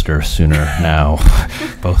faster, sooner, now,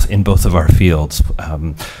 in both of our fields.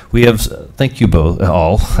 We have, thank you both,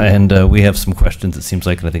 all, and we have some questions, it seems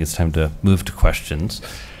like, and I think it's time to move to questions.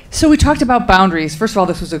 So we talked about boundaries. First of all,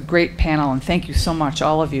 this was a great panel, and thank you so much,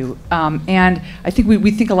 all of you. And I think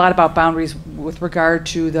we think a lot about boundaries with regard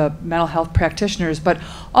to the mental health practitioners, but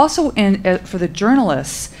also for the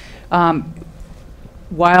journalists.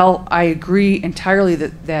 While I agree entirely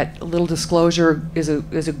that a little disclosure is a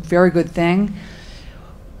very good thing,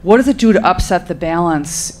 what does it do to upset the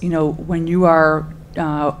balance? You know, when you are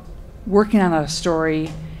working on a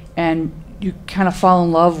story and you kind of fall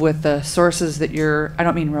in love with the sources that I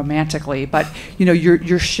don't mean romantically, but you know,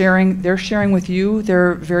 they're sharing with you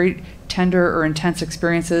their very tender or intense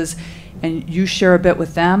experiences, and you share a bit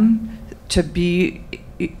with them to be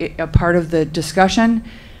a part of the discussion.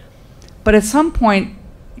 But at some point,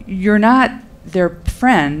 you're not their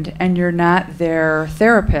friend and you're not their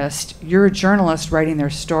therapist, you're a journalist writing their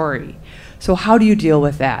story. So how do you deal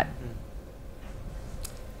with that?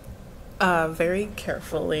 Very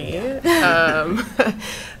carefully.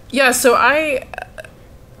 Yeah, so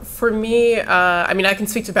for me, I mean, I can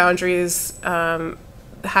speak to boundaries.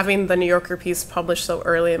 Having the New Yorker piece published so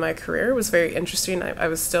early in my career was very interesting. I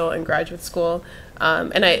was still in graduate school,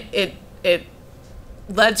 and it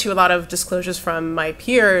led to a lot of disclosures from my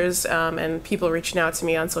peers and people reaching out to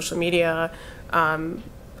me on social media,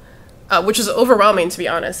 which was overwhelming, to be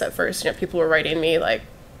honest, at first. You know, people were writing me like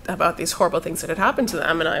about these horrible things that had happened to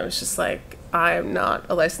them, and I was just like, I'm not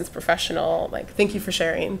a licensed professional. Like, thank you for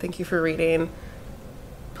sharing, thank you for reading.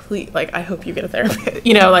 Please, like, I hope you get a therapist.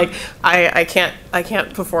 You know, like, I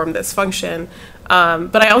can't perform this function.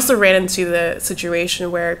 But I also ran into the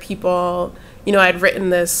situation where people, you know, I'd written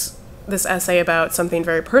this essay about something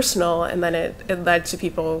very personal, and then it led to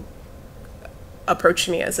people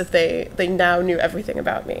approaching me as if they now knew everything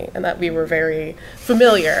about me, and that we were very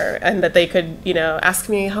familiar, and that they could, you know, ask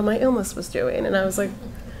me how my illness was doing. And I was like,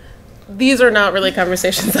 these are not really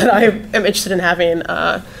conversations that I am interested in having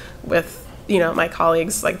with, you know, my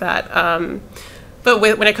colleagues like that. But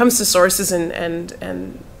when it comes to sources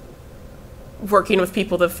and working with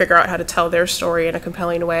people to figure out how to tell their story in a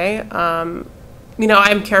compelling way, you know,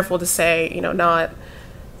 I'm careful to say, you know,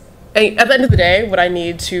 at the end of the day, what I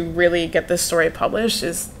need to really get this story published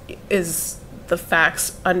is the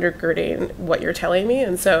facts undergirding what you're telling me.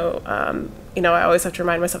 And so, you know, I always have to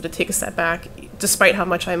remind myself to take a step back, despite how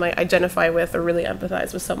much I might identify with or really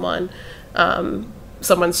empathize with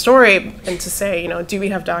someone's story, and to say, you know, do we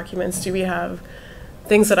have documents? Do we have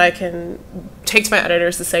things that I can take to my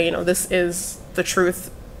editors to say, you know, this is the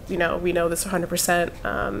truth, you know, we know this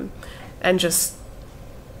 100%, and just,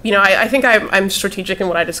 you know, I think I'm strategic in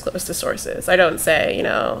what I disclose to sources. I don't say, you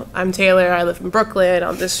know, I'm Taylor, I live in Brooklyn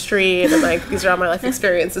on this street, and like, these are all my life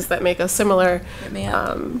experiences that make us similar. Hit me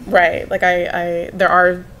up. Right. Like I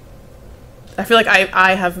feel like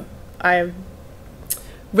I've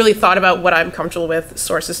really thought about what I'm comfortable with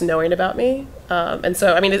sources knowing about me. And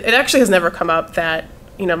so, I mean, it actually has never come up that,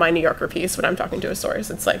 you know, my New Yorker piece, when I'm talking to a source,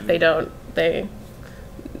 it's like they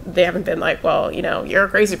haven't been like, well, you know, you're a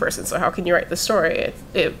crazy person, so how can you write this story?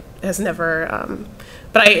 It has never,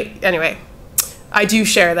 but anyway, I do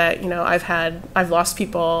share that, you know, I've lost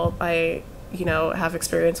people, you know, have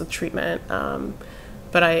experience with treatment,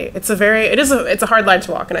 but it's a hard line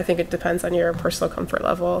to walk, and I think it depends on your personal comfort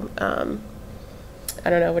level. I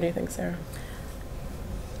don't know, what do you think, Sarah?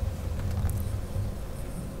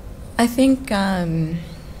 I think,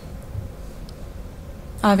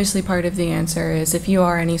 obviously part of the answer is, if you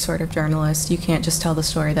are any sort of journalist, you can't just tell the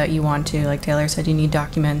story that you want to. Like Taylor said, you need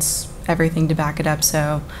documents, everything to back it up.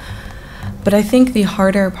 But I think the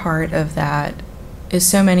harder part of that is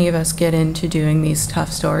so many of us get into doing these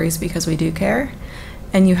tough stories because we do care.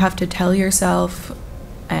 And you have to tell yourself,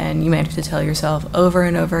 and you may have to tell yourself over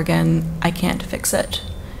and over again, I can't fix it.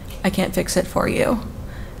 I can't fix it for you.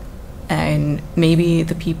 And maybe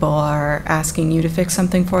the people are asking you to fix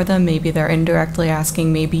something for them. Maybe they're indirectly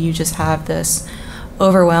asking. Maybe you just have this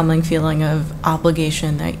overwhelming feeling of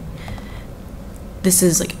obligation that this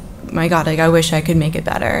is like, my God, like, I wish I could make it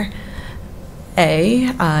better.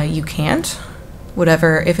 You can't.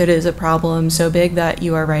 Whatever, if it is a problem so big that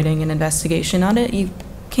you are writing an investigation on it, you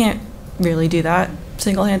can't really do that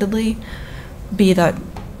single-handedly. B, that,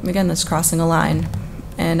 again, that's crossing a line.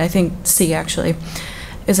 And I think C, actually,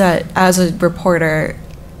 is that as a reporter,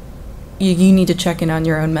 you need to check in on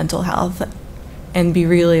your own mental health and be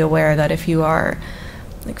really aware that if you are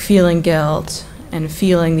like feeling guilt and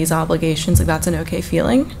feeling these obligations, like, that's an okay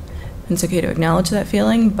feeling. And it's okay to acknowledge that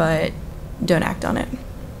feeling, but don't act on it.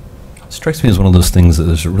 Strikes me as one of those things that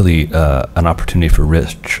there's really an opportunity for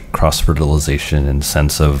rich cross-fertilization in the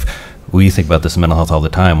sense of, we think about this in mental health all the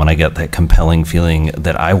time. When I get that compelling feeling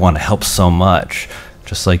that I want to help so much,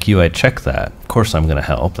 just like you, I check that. Of course I'm going to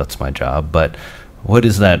help, that's my job, but what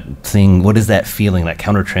is that thing, what is that feeling, that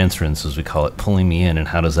countertransference as we call it, pulling me in, and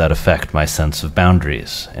how does that affect my sense of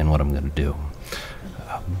boundaries and what I'm going to do?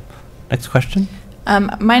 Next question.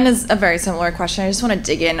 Mine is a very similar question. I just want to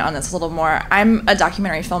dig in on this a little more. I'm a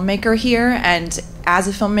documentary filmmaker here, and as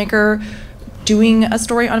a filmmaker, doing a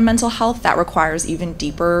story on mental health, that requires even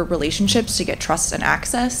deeper relationships to get trust and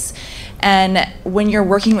access. And when you're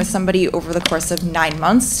working with somebody over the course of 9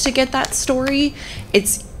 months to get that story,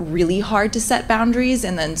 it's really hard to set boundaries,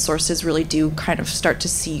 and then sources really do kind of start to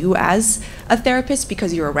see you as a therapist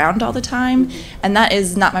because you're around all the time, and that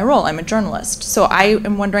is not my role. I'm a journalist. So I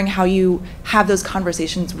am wondering how you have those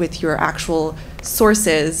conversations with your actual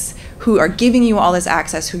sources who are giving you all this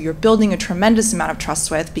access, who you're building a tremendous amount of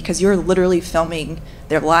trust with because you're literally filming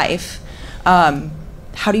their life.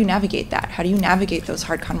 How do you navigate that? How do you navigate those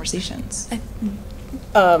hard conversations?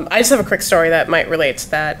 I just have a quick story that might relate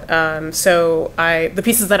to that. So the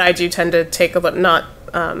pieces that I do tend to take not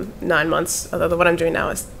 9 months, although the one I'm doing now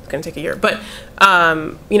is going to take a year. But,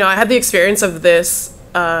 I had the experience of this.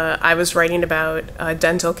 I was writing about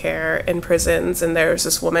dental care in prisons, and there was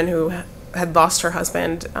this woman who had lost her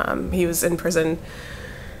husband. He was in prison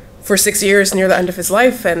for 6 years near the end of his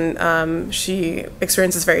life, and she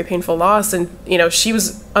experienced this very painful loss. And she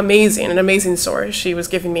was amazing, an amazing source. She was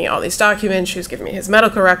giving me all these documents, she was giving me his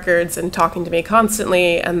medical records and talking to me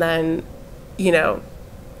constantly. And then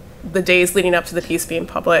the days leading up to the piece being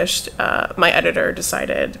published, my editor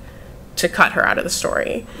decided to cut her out of the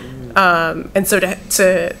story. And so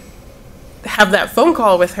to have that phone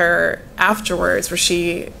call with her afterwards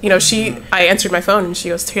where I answered my phone and she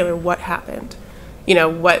goes, "Taylor, what happened?"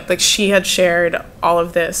 She had shared all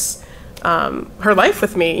of this, her life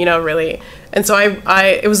with me, really. And so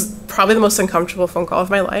it was probably the most uncomfortable phone call of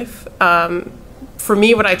my life. For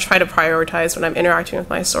me, what I try to prioritize when I'm interacting with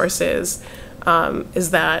my sources is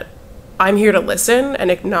that I'm here to listen and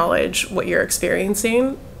acknowledge what you're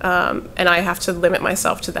experiencing. And I have to limit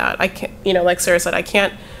myself to that. I can't, like Sarah said, I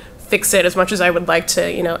can't fix it as much as I would like to,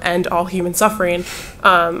 end all human suffering.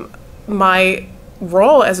 My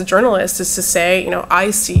role as a journalist is to say,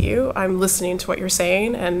 I see you, I'm listening to what you're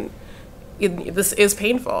saying, and this is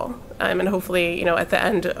painful. And hopefully, at the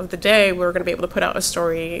end of the day, we're going to be able to put out a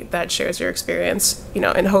story that shares your experience,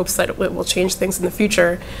 in hopes that it will change things in the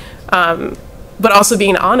future. But also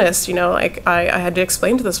being honest, I had to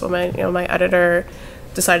explain to this woman, my editor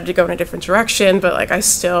decided to go in a different direction, but I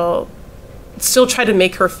still tried to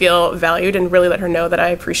make her feel valued and really let her know that I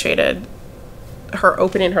appreciated her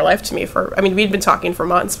opening her life to me. We'd been talking for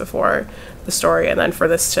months before the story, and then for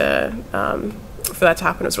this to for that to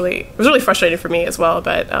happen was really frustrating for me as well.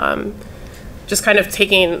 But just kind of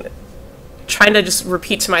trying to just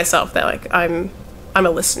repeat to myself that I'm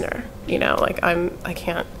a listener. I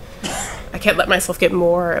can't let myself get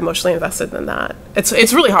more emotionally invested than that.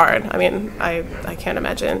 It's really hard. I can't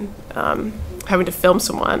imagine having to film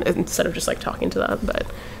someone instead of just talking to them. But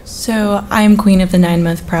so I'm queen of the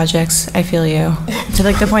 9-month projects. I feel you, to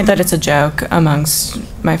the point that it's a joke amongst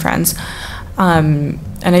my friends. And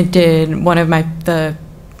I did one of the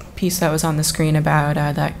piece that was on the screen about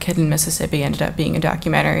that kid in Mississippi ended up being a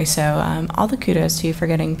documentary. So all the kudos to you for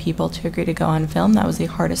getting people to agree to go on film. That was the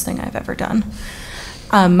hardest thing I've ever done.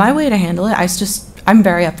 My way to handle it, I'm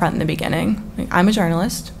very upfront in the beginning. I'm a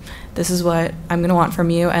journalist. This is what I'm going to want from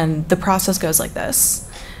you, and the process goes like this.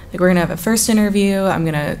 We're going to have a first interview. I'm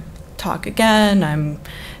going to talk again. I'm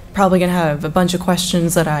probably going to have a bunch of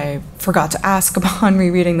questions that I forgot to ask upon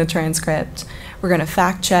rereading the transcript. We're going to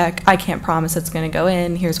fact check. I can't promise it's going to go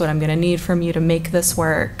in. Here's what I'm going to need from you to make this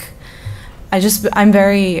work.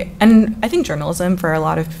 and I think journalism for a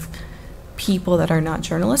lot of people that are not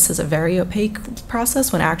journalists is a very opaque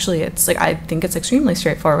process, when actually I think it's extremely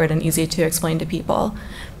straightforward and easy to explain to people.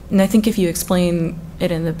 And I think if you explain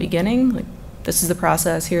it in the beginning, this is the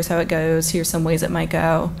process, here's how it goes, here's some ways it might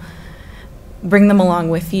go, bring them along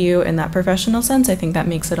with you in that professional sense, I think that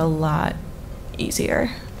makes it a lot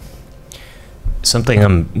easier. Something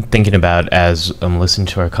I'm thinking about as I'm listening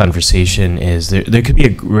to our conversation is there could be a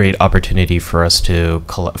great opportunity for us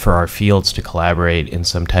for our fields to collaborate in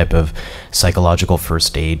some type of psychological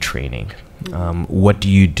first aid training. What do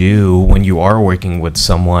you do when you are working with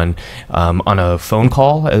someone on a phone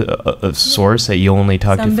call, a source that you only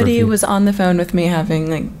talk to? Somebody was on the phone with me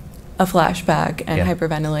having a flashback and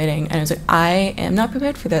hyperventilating, and I was like, I am not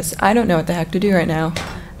prepared for this. I don't know what the heck to do right now,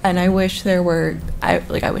 and I wish I wish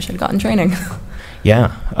I'd gotten training.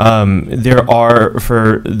 Yeah, there are,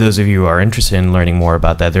 for those of you who are interested in learning more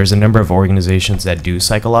about that, there's a number of organizations that do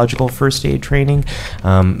psychological first aid training,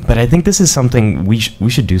 but I think this is something we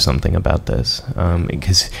should do something about this,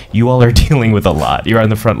 because you all are dealing with a lot. You're on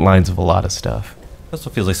the front lines of a lot of stuff. It also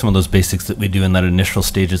feels like some of those basics that we do in that initial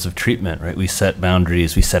stages of treatment, right? We set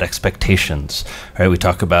boundaries, we set expectations, right? We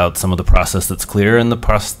talk about some of the process that's clear and the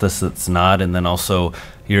process that's not, and then also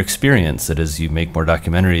your experience, that as you make more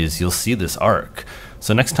documentaries, you'll see this arc.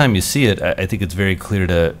 So next time you see it, I think it's very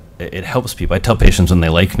clear it helps people. I tell patients when they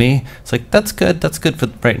like me, it's like, that's good for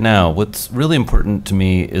right now. What's really important to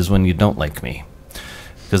me is when you don't like me,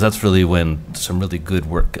 because that's really when some really good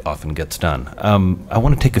work often gets done. I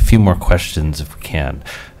want to take a few more questions if we can.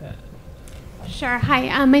 Sure.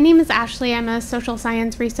 Hi, my name is Ashley. I'm a social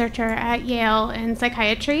science researcher at Yale in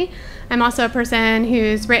psychiatry. I'm also a person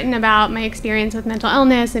who's written about my experience with mental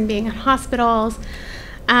illness and being in hospitals.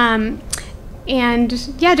 And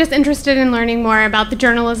yeah, just interested in learning more about the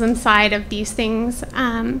journalism side of these things.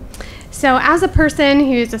 So as a person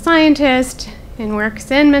who's a scientist and works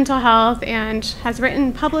in mental health and has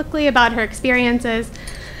written publicly about her experiences,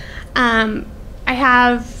 I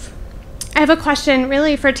have a question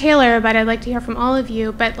really for Taylor, but I'd like to hear from all of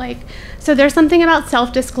you. But so there's something about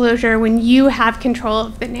self-disclosure when you have control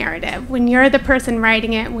of the narrative, when you're the person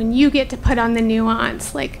writing it, when you get to put on the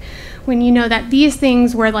nuance, when you know that these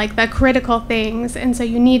things were the critical things, and so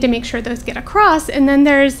you need to make sure those get across. And then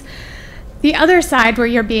there's the other side where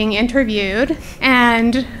you're being interviewed,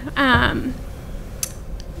 and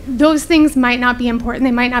those things might not be important.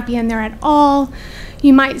 They might not be in there at all.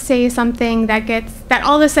 You might say something that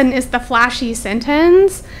all of a sudden is the flashy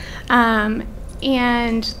sentence,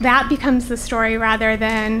 and that becomes the story rather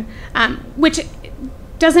than, which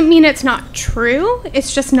doesn't mean it's not true.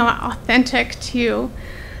 It's just not authentic to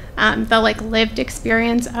the lived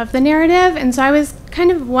experience of the narrative. And so I was kind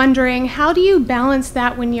of wondering, how do you balance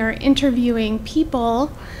that when you're interviewing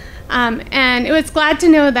people? And it was glad to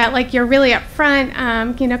know that you're really upfront,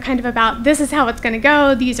 kind of about this is how it's going to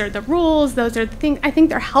go. These are the rules. Those are the things. I think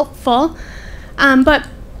they're helpful. But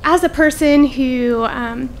as a person who,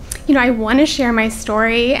 I want to share my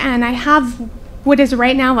story, and I have what is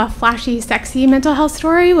right now a flashy, sexy mental health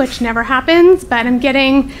story, which never happens, but I'm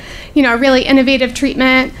getting, a really innovative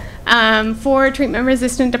treatment for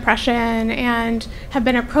treatment-resistant depression, and have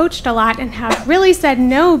been approached a lot and have really said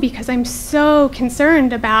no because I'm so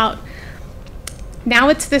concerned about, now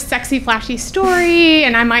it's this sexy, flashy story,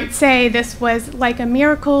 and I might say this was like a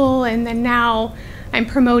miracle, and then now I'm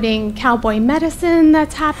promoting cowboy medicine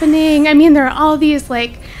that's happening. I mean, there are all these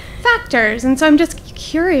factors, and so I'm just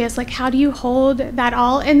curious, how do you hold that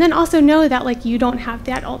all, and then also know that you don't have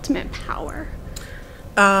that ultimate power?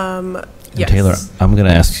 Yes. Taylor, I'm going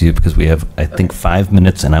to ask you, because we have, I think, 5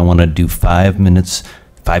 minutes, and I want to do 5 minutes,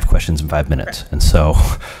 5 questions in 5 minutes. And so,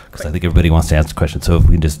 because I think everybody wants to ask questions, so if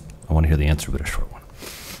we I want to hear the answer, but a short one.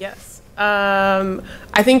 Yes.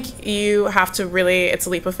 I think you have to really, it's a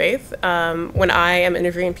leap of faith. When I am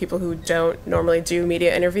interviewing people who don't normally do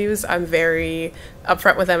media interviews, I'm very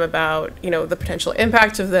upfront with them about, the potential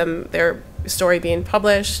impact of their story being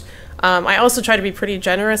published. I also try to be pretty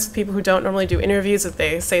generous with people who don't normally do interviews. If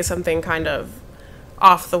they say something kind of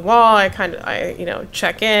off the wall, I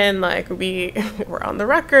check in, we're on the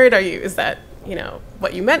record. Is that,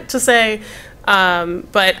 what you meant to say?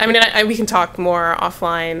 But I mean, we can talk more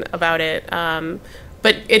offline about it.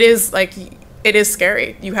 But it is it is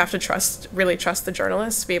scary. You have to really trust the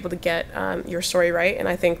journalists to be able to get your story right. And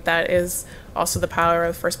I think that is also the power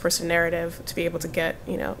of first-person narrative, to be able to get,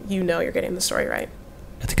 you're getting the story right.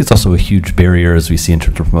 I think it's also a huge barrier, as we see in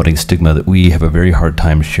terms of promoting stigma, that we have a very hard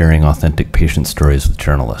time sharing authentic patient stories with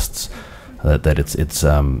journalists. It's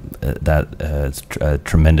a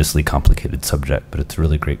tremendously complicated subject, but it's a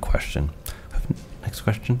really great question. Next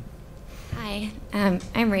question. Hi,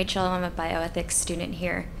 I'm Rachel. I'm a bioethics student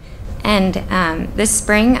here. And this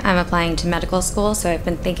spring, I'm applying to medical school, so I've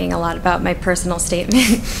been thinking a lot about my personal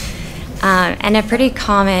statement. And a pretty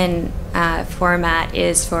common format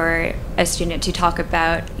is for a student to talk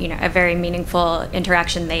about, a very meaningful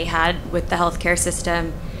interaction they had with the healthcare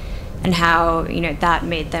system, and how, that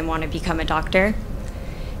made them want to become a doctor.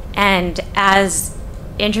 And as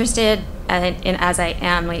interested as I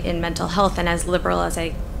am in mental health, and as liberal as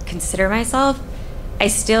I consider myself, I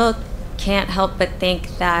still can't help but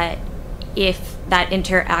think that if that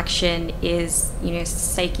interaction is,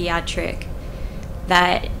 psychiatric,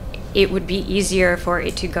 that it would be easier for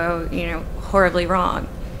it to go, horribly wrong.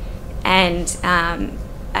 And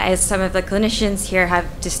as some of the clinicians here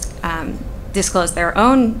have disclosed their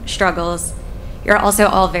own struggles, you're also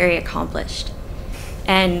all very accomplished.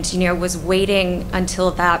 and, you know, was waiting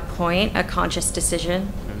until that point a conscious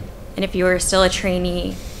decision? And if you were still a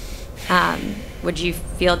trainee, would you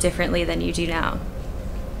feel differently than you do now?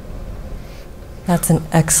 That's an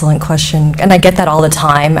excellent question. And I get that all the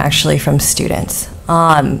time, actually, from students.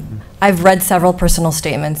 I've read several personal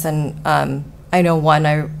statements, and I know one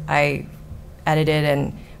I edited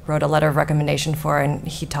and wrote a letter of recommendation for, and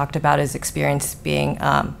he talked about his experience being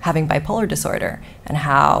having bipolar disorder and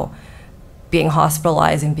how being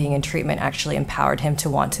hospitalized and being in treatment actually empowered him to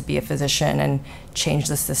want to be a physician and change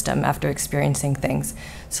the system after experiencing things.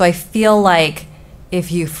 So I feel like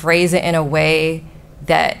if you phrase it in a way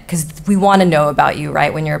that, because we want to know about you,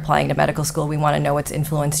 right? When you're applying to medical school, we want to know what's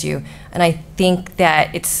influenced you. And I think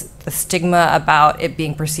that it's the stigma about it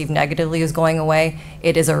being perceived negatively is going away.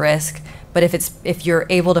 It is a risk. But if you're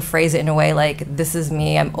able to phrase it in a way like, this is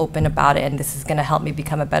me, I'm open about it, and this is going to help me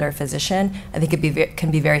become a better physician, I think it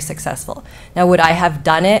can be very successful. Now, would I have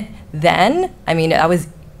done it then? I mean, I was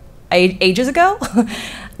ages ago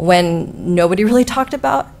when nobody really talked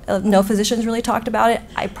about, no physicians really talked about it.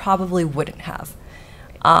 I probably wouldn't have.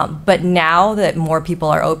 But now that more people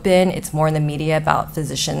are open, it's more in the media about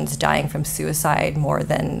physicians dying from suicide more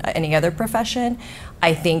than any other profession.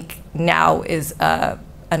 I think now is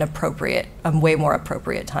an appropriate, way more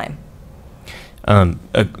appropriate time.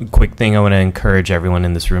 A quick thing I want to encourage everyone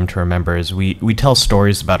in this room to remember is we tell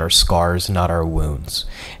stories about our scars, not our wounds.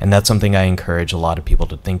 And that's something I encourage a lot of people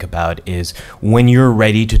to think about is when you're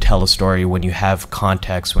ready to tell a story, when you have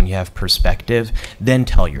context, when you have perspective, then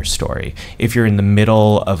tell your story. If you're in the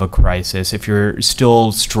middle of a crisis, if you're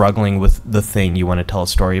still struggling with the thing you want to tell a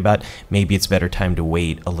story about, maybe it's better time to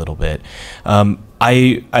wait a little bit.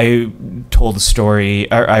 I told a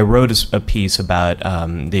story, or I wrote a piece about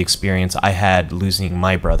the experience I had losing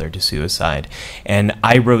my brother to suicide. And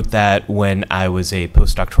I wrote that when I was a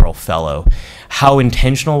postdoctoral fellow. How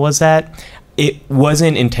intentional was that? It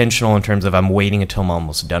wasn't intentional in terms of I'm waiting until I'm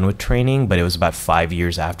almost done with training, but it was about 5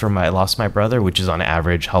 years after I lost my brother, which is on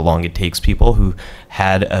average how long it takes people who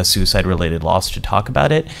had a suicide-related loss to talk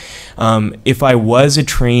about it. If I was a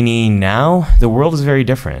trainee now, the world is very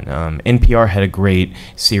different. NPR had a great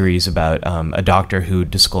series about a doctor who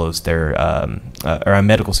disclosed their, or a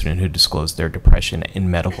medical student who disclosed their depression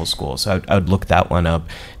in medical school. So I would look that one up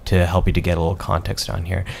to help you to get a little context on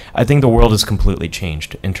here. I think the world has completely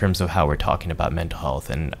changed in terms of how we're talking about mental health,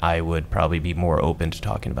 and I would probably be more open to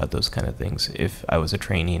talking about those kind of things if I was a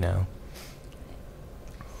trainee now.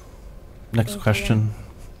 Next question.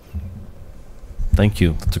 Thank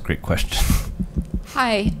you. That's a great question.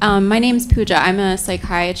 Hi, my name's Pooja. I'm a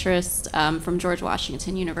psychiatrist from George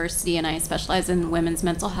Washington University, and I specialize in women's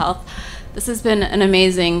mental health. This has been an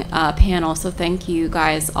amazing panel, so thank you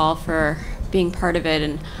guys all for being part of it.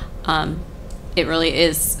 And it really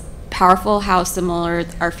is powerful how similar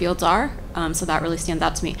our fields are, so that really stands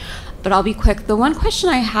out to me. But I'll be quick. The one question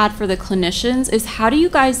I had for the clinicians is how do you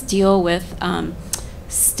guys deal with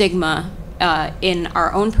stigma in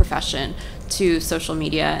our own profession to social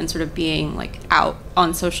media and sort of being like out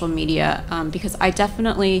on social media, because I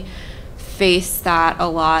definitely face that a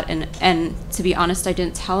lot, and to be honest, I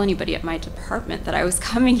didn't tell anybody at my department that I was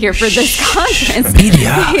coming here for this conference.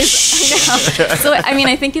 Media. So I mean,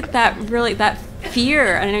 I think that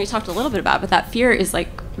fear, and I know you talked a little bit about it, but that fear is like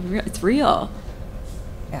it's real.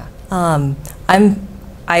 Yeah,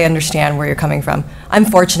 I understand where you're coming from. I'm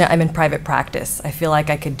fortunate I'm in private practice. I feel like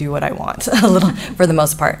I could do what I want a little for the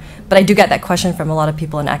most part. But I do get that question from a lot of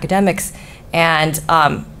people in academics. And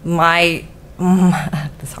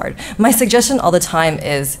it's hard. My suggestion all the time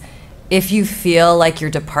is if you feel like your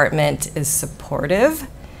department is supportive,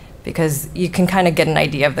 because you can kind of get an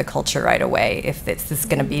idea of the culture right away if this is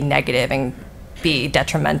going to be negative and be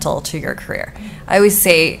detrimental to your career. I always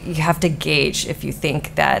say you have to gauge if you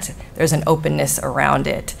think that there's an openness around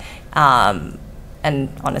it. And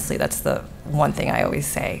honestly, that's the one thing I always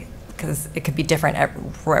say, because it could be different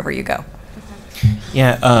wherever you go.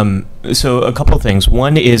 Yeah, so a couple of things.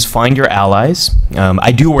 One is find your allies.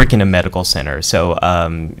 I do work in a medical center, so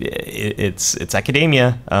it's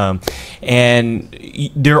academia,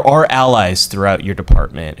 and there are allies throughout your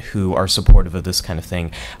department who are supportive of this kind of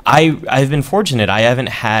thing. I've been fortunate. I haven't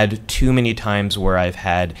had too many times where I've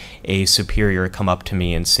had a superior come up to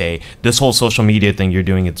me and say, this whole social media thing you're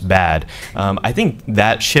doing, it's bad. I think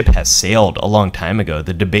that ship has sailed a long time ago.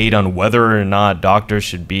 The debate on whether or not doctors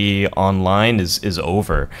should be online is is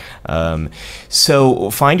over. So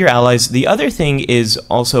find your allies. The other thing is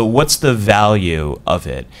also, what's the value of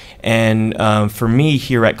it? And for me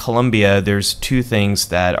here at Columbia, there's two things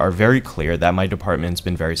that are very clear that my department's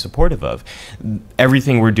been very supportive of.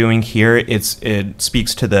 Everything we're doing here, it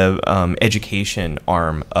speaks to the education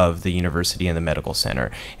arm of the university and the medical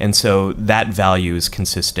center. And so that value is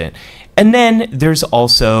consistent. And then there's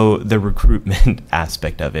also the recruitment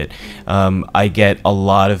aspect of it. I get a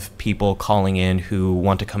lot of people calling in who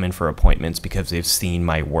want to come in for appointments because they've seen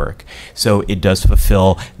my work. So it does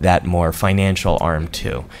fulfill that more financial arm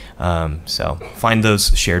too. So find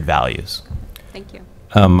those shared values. Thank you.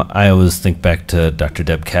 I always think back to Dr.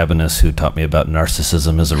 Deb Cabanis, who taught me about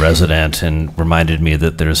narcissism as a resident and reminded me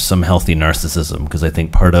that there's some healthy narcissism, because I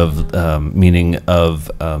think part of meaning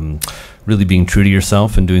of really being true to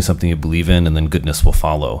yourself and doing something you believe in, and then goodness will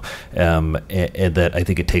follow. And that I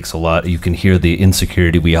think it takes a lot. You can hear the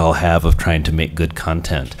insecurity we all have of trying to make good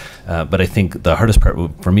content. But I think the hardest part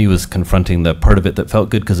for me was confronting the part of it that felt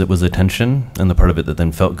good because it was attention, and the part of it that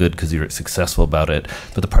then felt good because you were successful about it.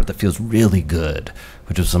 But the part that feels really good,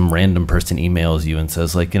 which is some random person emails you and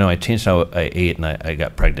says, like, I changed how I ate and I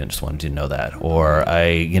got pregnant, just wanted you to know that. Or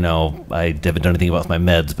I haven't done anything about my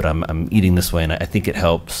meds, but I'm eating this way and I think it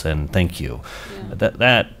helps, and thank you.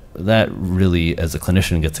 Yeah. That really, as a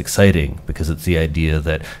clinician, gets exciting, because it's the idea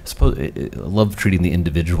that I love treating the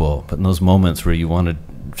individual, but in those moments where you want to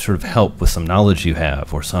sort of help with some knowledge you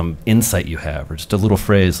have or some insight you have, or just a little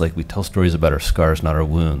phrase like, we tell stories about our scars, not our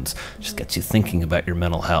wounds, just gets you thinking about your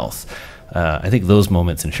mental health. I think those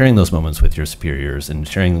moments, and sharing those moments with your superiors and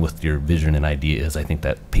sharing with your vision and ideas, I think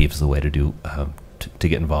that paves the way to do to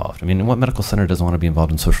get involved. I mean, what medical center doesn't want to be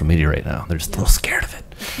involved in social media right now? They're just a little scared of it.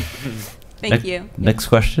 Thank you. Next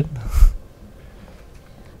question.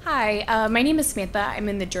 Hi, my name is Samantha. I'm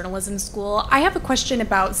in the journalism school. I have a question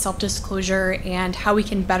about self-disclosure and how we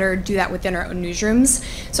can better do that within our own newsrooms.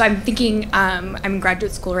 So I'm thinking, I'm in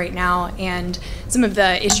graduate school right now, and some of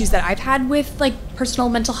the issues that I've had with personal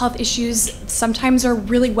mental health issues sometimes are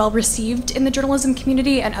really well received in the journalism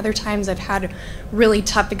community, and other times I've had really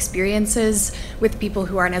tough experiences with people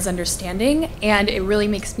who aren't as understanding. And it really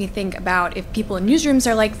makes me think about, if people in newsrooms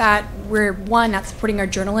are like that, we're, one, not supporting our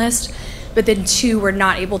journalists, but then two, we're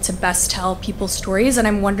not able to best tell people's stories. And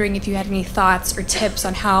I'm wondering if you had any thoughts or tips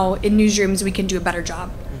on how in newsrooms we can do a better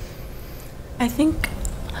job. I think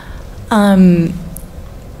in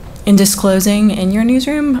disclosing in your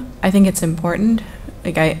newsroom, I think it's important,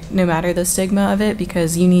 no matter the stigma of it,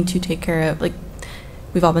 because you need to take care of,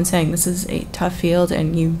 we've all been saying, this is a tough field,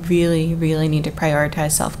 and you really, really need to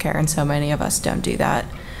prioritize self-care, and so many of us don't do that.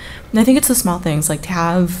 And I think it's the small things, like to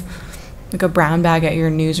have a brown bag at your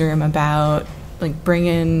newsroom about,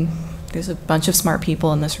 there's a bunch of smart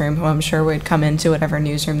people in this room who I'm sure would come into whatever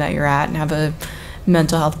newsroom that you're at and have a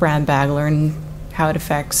mental health brown bag, learn how it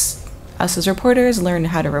affects us as reporters, learn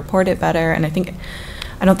how to report it better. And I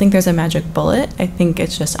don't think there's a magic bullet. I think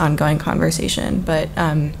it's just ongoing conversation. But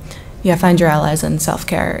find your allies, and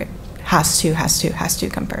self-care has to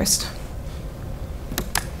come first.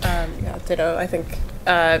 Ditto. I think,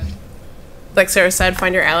 like Sarah said,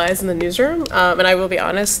 find your allies in the newsroom. And I will be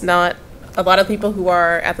honest, not a lot of people who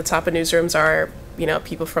are at the top of newsrooms are,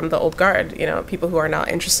 people from the old guard, people who are not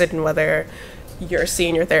interested in whether you're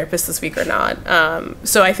seeing your therapist this week or not.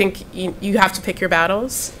 So I think you have to pick your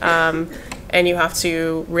battles, and you have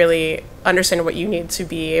to really understand what you need to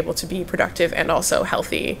be able to be productive and also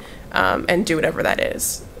healthy, and do whatever that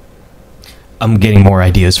is. I'm getting more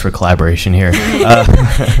ideas for collaboration here.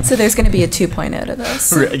 So there's going to be a 2.0 to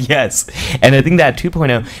this. Yes. And I think that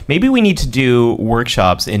 2.0, maybe we need to do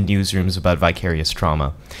workshops in newsrooms about vicarious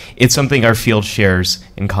trauma. It's something our field shares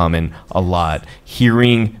in common a lot.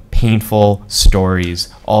 Hearing painful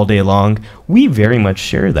stories all day long, we very much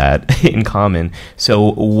share that in common.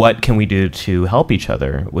 So what can we do to help each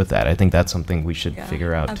other with that? I think that's something we should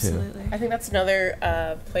figure out absolutely. too. I think that's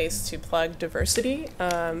another place to plug diversity.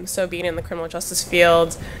 So being in the criminal justice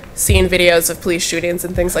field, seeing videos of police shootings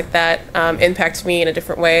and things like that impact me in a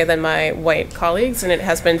different way than my white colleagues, and it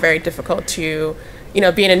has been very difficult to, be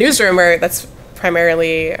in a newsroom where that's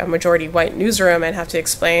primarily a majority white newsroom and have to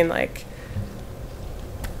explain,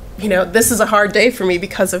 this is a hard day for me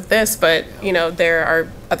because of this, but, there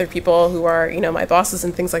are other people who are, my bosses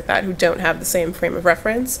and things like that who don't have the same frame of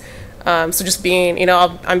reference. So just being,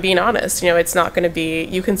 I'm being honest, it's not going to be,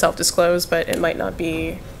 you can self-disclose, but it might not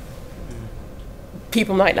be,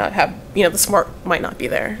 people might not have, the smart might not be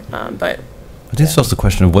there. But I think it's also the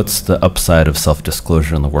question of what's the upside of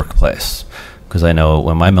self-disclosure in the workplace. Because I know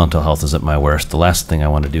when my mental health is at my worst, the last thing I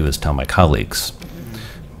want to do is tell my colleagues.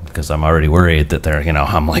 because I'm already worried that they're,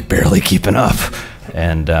 I'm like barely keeping up.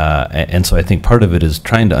 And so I think part of it is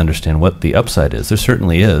trying to understand what the upside is. There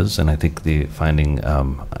certainly is, and I think the finding,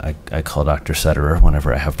 I call Dr. Sederer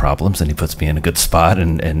whenever I have problems, and he puts me in a good spot,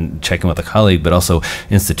 and checking with a colleague, but also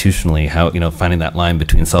institutionally, how, finding that line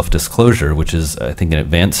between self-disclosure, which is, I think, an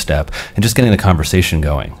advanced step, and just getting the conversation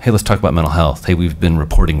going. Hey, let's talk about mental health. Hey, we've been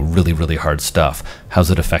reporting really, really hard stuff.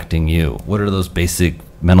 How's it affecting you? What are those basic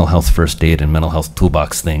mental health first aid and mental health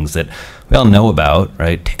toolbox things that we all know about,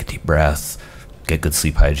 right? Take a deep breath, get good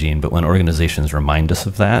sleep hygiene. But when organizations remind us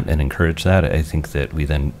of that and encourage that, I think that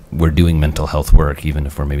we're doing mental health work, even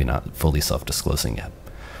if we're maybe not fully self-disclosing yet.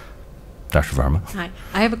 Dr. Varma. Hi.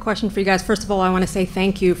 I have a question for you guys. First of all, I want to say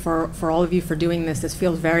thank you for all of you for doing this. This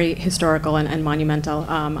feels very historical and monumental.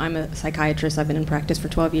 I'm a psychiatrist. I've been in practice for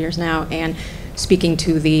 12 years now, and speaking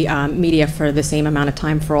to the media for the same amount of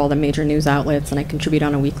time for all the major news outlets, and I contribute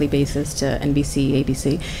on a weekly basis to NBC,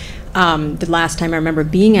 ABC. The last time I remember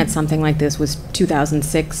being at something like this was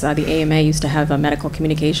 2006. The AMA used to have a medical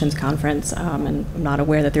communications conference, and I'm not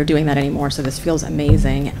aware that they're doing that anymore, so this feels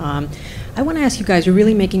amazing. I want to ask you guys, you're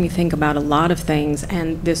really making me think about a lot of things,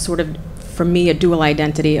 and this sort of, for me, a dual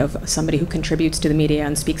identity of somebody who contributes to the media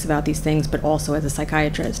and speaks about these things, but also as a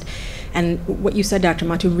psychiatrist. And what you said, Dr.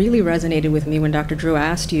 Mattu, really resonated with me when Dr. Drew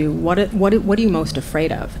asked you, what are you most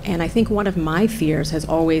afraid of? And I think one of my fears has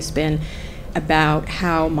always been about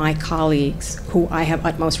how my colleagues, who I have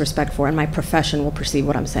utmost respect for, and my profession will perceive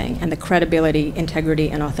what I'm saying, and the credibility, integrity,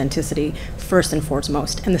 and authenticity first and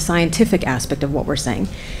foremost, and the scientific aspect of what we're saying.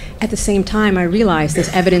 At the same time, I realize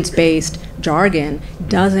this evidence-based jargon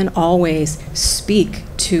doesn't always speak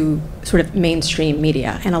to sort of mainstream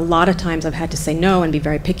media, and a lot of times I've had to say no and be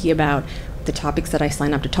very picky about the topics that I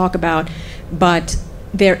sign up to talk about, but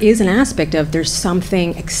there is an aspect of there's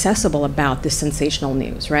something accessible about this sensational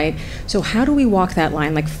news, right? So how do we walk that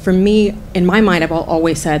line? Like for me, in my mind, I've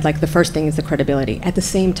always said like the first thing is the credibility. At the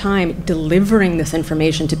same time, delivering this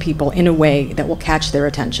information to people in a way that will catch their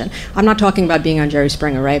attention. I'm not talking about being on Jerry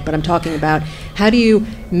Springer, right? But I'm talking about how do you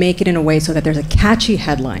make it in a way so that there's a catchy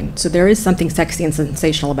headline. So there is something sexy and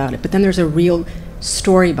sensational about it, but then there's a real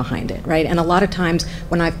story behind it, right? And a lot of times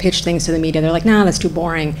when I've pitched things to the media, they're like, nah, that's too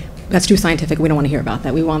boring. That's too scientific. We don't want to hear about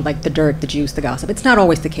that. We want like the dirt, the juice, the gossip. It's not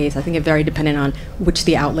always the case. I think it's very dependent on which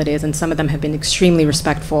the outlet is, and some of them have been extremely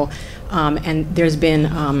respectful, and there's been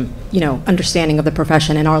understanding of the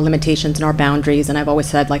profession and our limitations and our boundaries. And I've always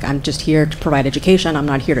said like I'm just here to provide education. I'm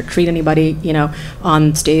not here to treat anybody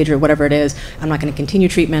on stage or whatever it is. I'm not going to continue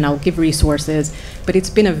treatment. I'll give resources. But it's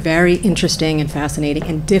been a very interesting and fascinating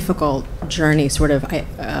and difficult journey, sort of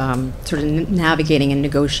navigating and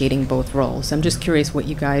negotiating both roles. So I'm just curious what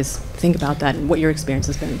you guys think about that and what your experience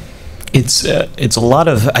has been. It's a lot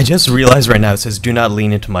of, I just realized right now it says do not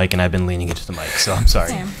lean into mic, and I've been leaning into the mic, so I'm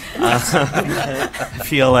sorry. I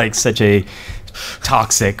feel like such a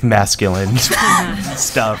toxic masculine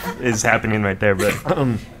stuff is happening right there,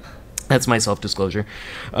 but that's my self-disclosure.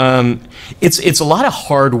 It's a lot of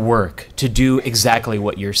hard work to do exactly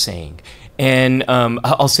what you're saying. And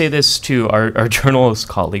I'll say this to our journalist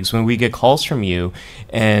colleagues, when we get calls from you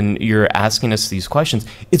and you're asking us these questions,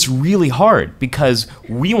 it's really hard because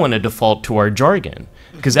we want to default to our jargon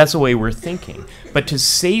because that's the way we're thinking. But to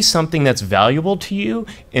say something that's valuable to you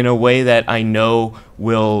in a way that I know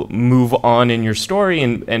will move on in your story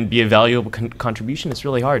and be a valuable contribution, it's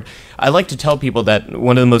really hard. I like to tell people that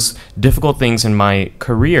one of the most difficult things in my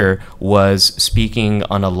career was speaking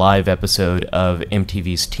on a live episode of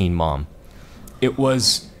MTV's Teen Mom. It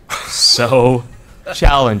was so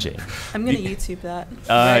challenging. I'm going to YouTube that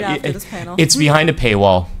right after this panel. It's behind a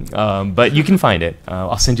paywall, but you can find it.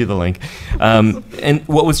 I'll send you the link. And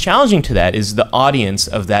what was challenging to that is the audience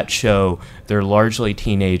of that show, they're largely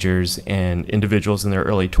teenagers and individuals in their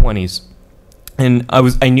early 20s. And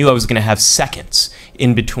I knew I was going to have seconds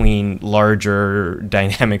in between larger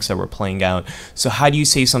dynamics that were playing out. So how do you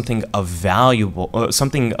say something of value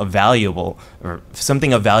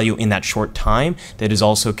in that short time that is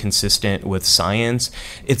also consistent with science?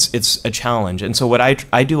 It's a challenge. And so what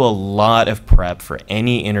I do a lot of prep for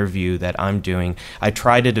any interview that I'm doing. I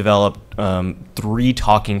try to develop 3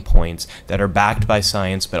 talking points that are backed by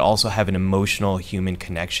science but also have an emotional human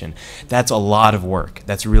connection. That's a lot of work.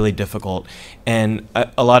 That's really difficult. And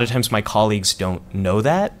a lot of times my colleagues don't know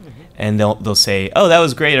that, and they'll say, oh, that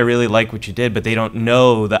was great, I really like what you did, but they don't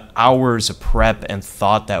know the hours of prep and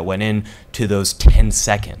thought that went into those 10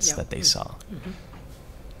 seconds that they saw.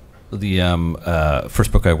 the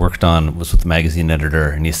first book I worked on was with the magazine editor,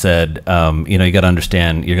 and he said, you know, you got to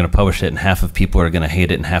understand, you're going to publish it, and half of people are going to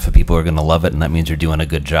hate it, and half of people are going to love it, and that means you're doing a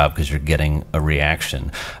good job because you're getting a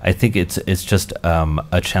reaction. I think it's just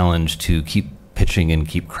a challenge to keep pitching and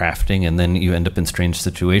keep crafting, and then you end up in strange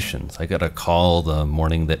situations. I got a call the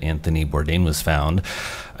morning that Anthony Bourdain was found.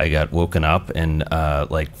 I got woken up, and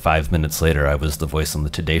like 5 minutes later, I was the voice on the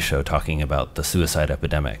Today Show talking about the suicide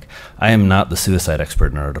epidemic. I am not the suicide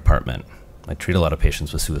expert in our department. I treat a lot of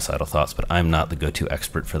patients with suicidal thoughts, but I'm not the go-to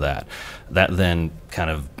expert for that. That then kind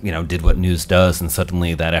of, you know, did what news does, and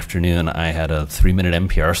suddenly that afternoon I had a 3-minute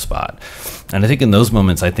NPR spot. And I think in those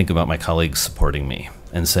moments, I think about my colleagues supporting me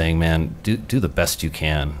and saying, man, do the best you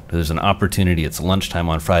can. There's an opportunity. It's lunchtime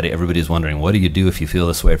on Friday. Everybody's wondering, what do you do if you feel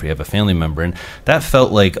this way, if you have a family member? And that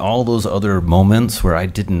felt like all those other moments where I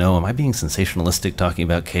didn't know, am I being sensationalistic talking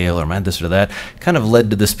about kale, or am I this or that, kind of led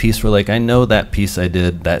to this piece where, like, I know that piece I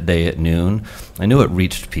did that day at noon, I knew it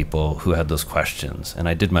reached people who had those questions. And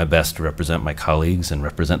I did my best to represent my colleagues and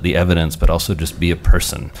represent the evidence, but also just be a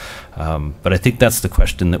person. But I think that's the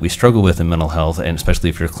question that we struggle with in mental health, and especially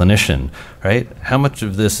if you're a clinician, right? How much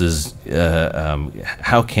of this is,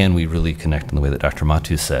 how can we really connect in the way that Dr.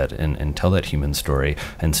 Mattu said, and tell that human story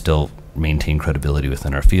and still maintain credibility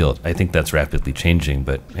within our field? I think that's rapidly changing,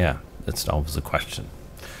 but yeah, that's always a question.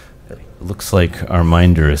 It looks like our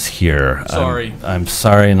minder is here. Sorry. I'm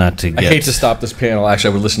sorry not to get... I hate to stop this panel.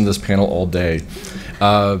 Actually, I would listen to this panel all day.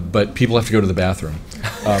 But people have to go to the bathroom.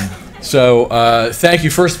 So thank you,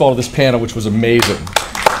 first of all, to this panel, which was amazing.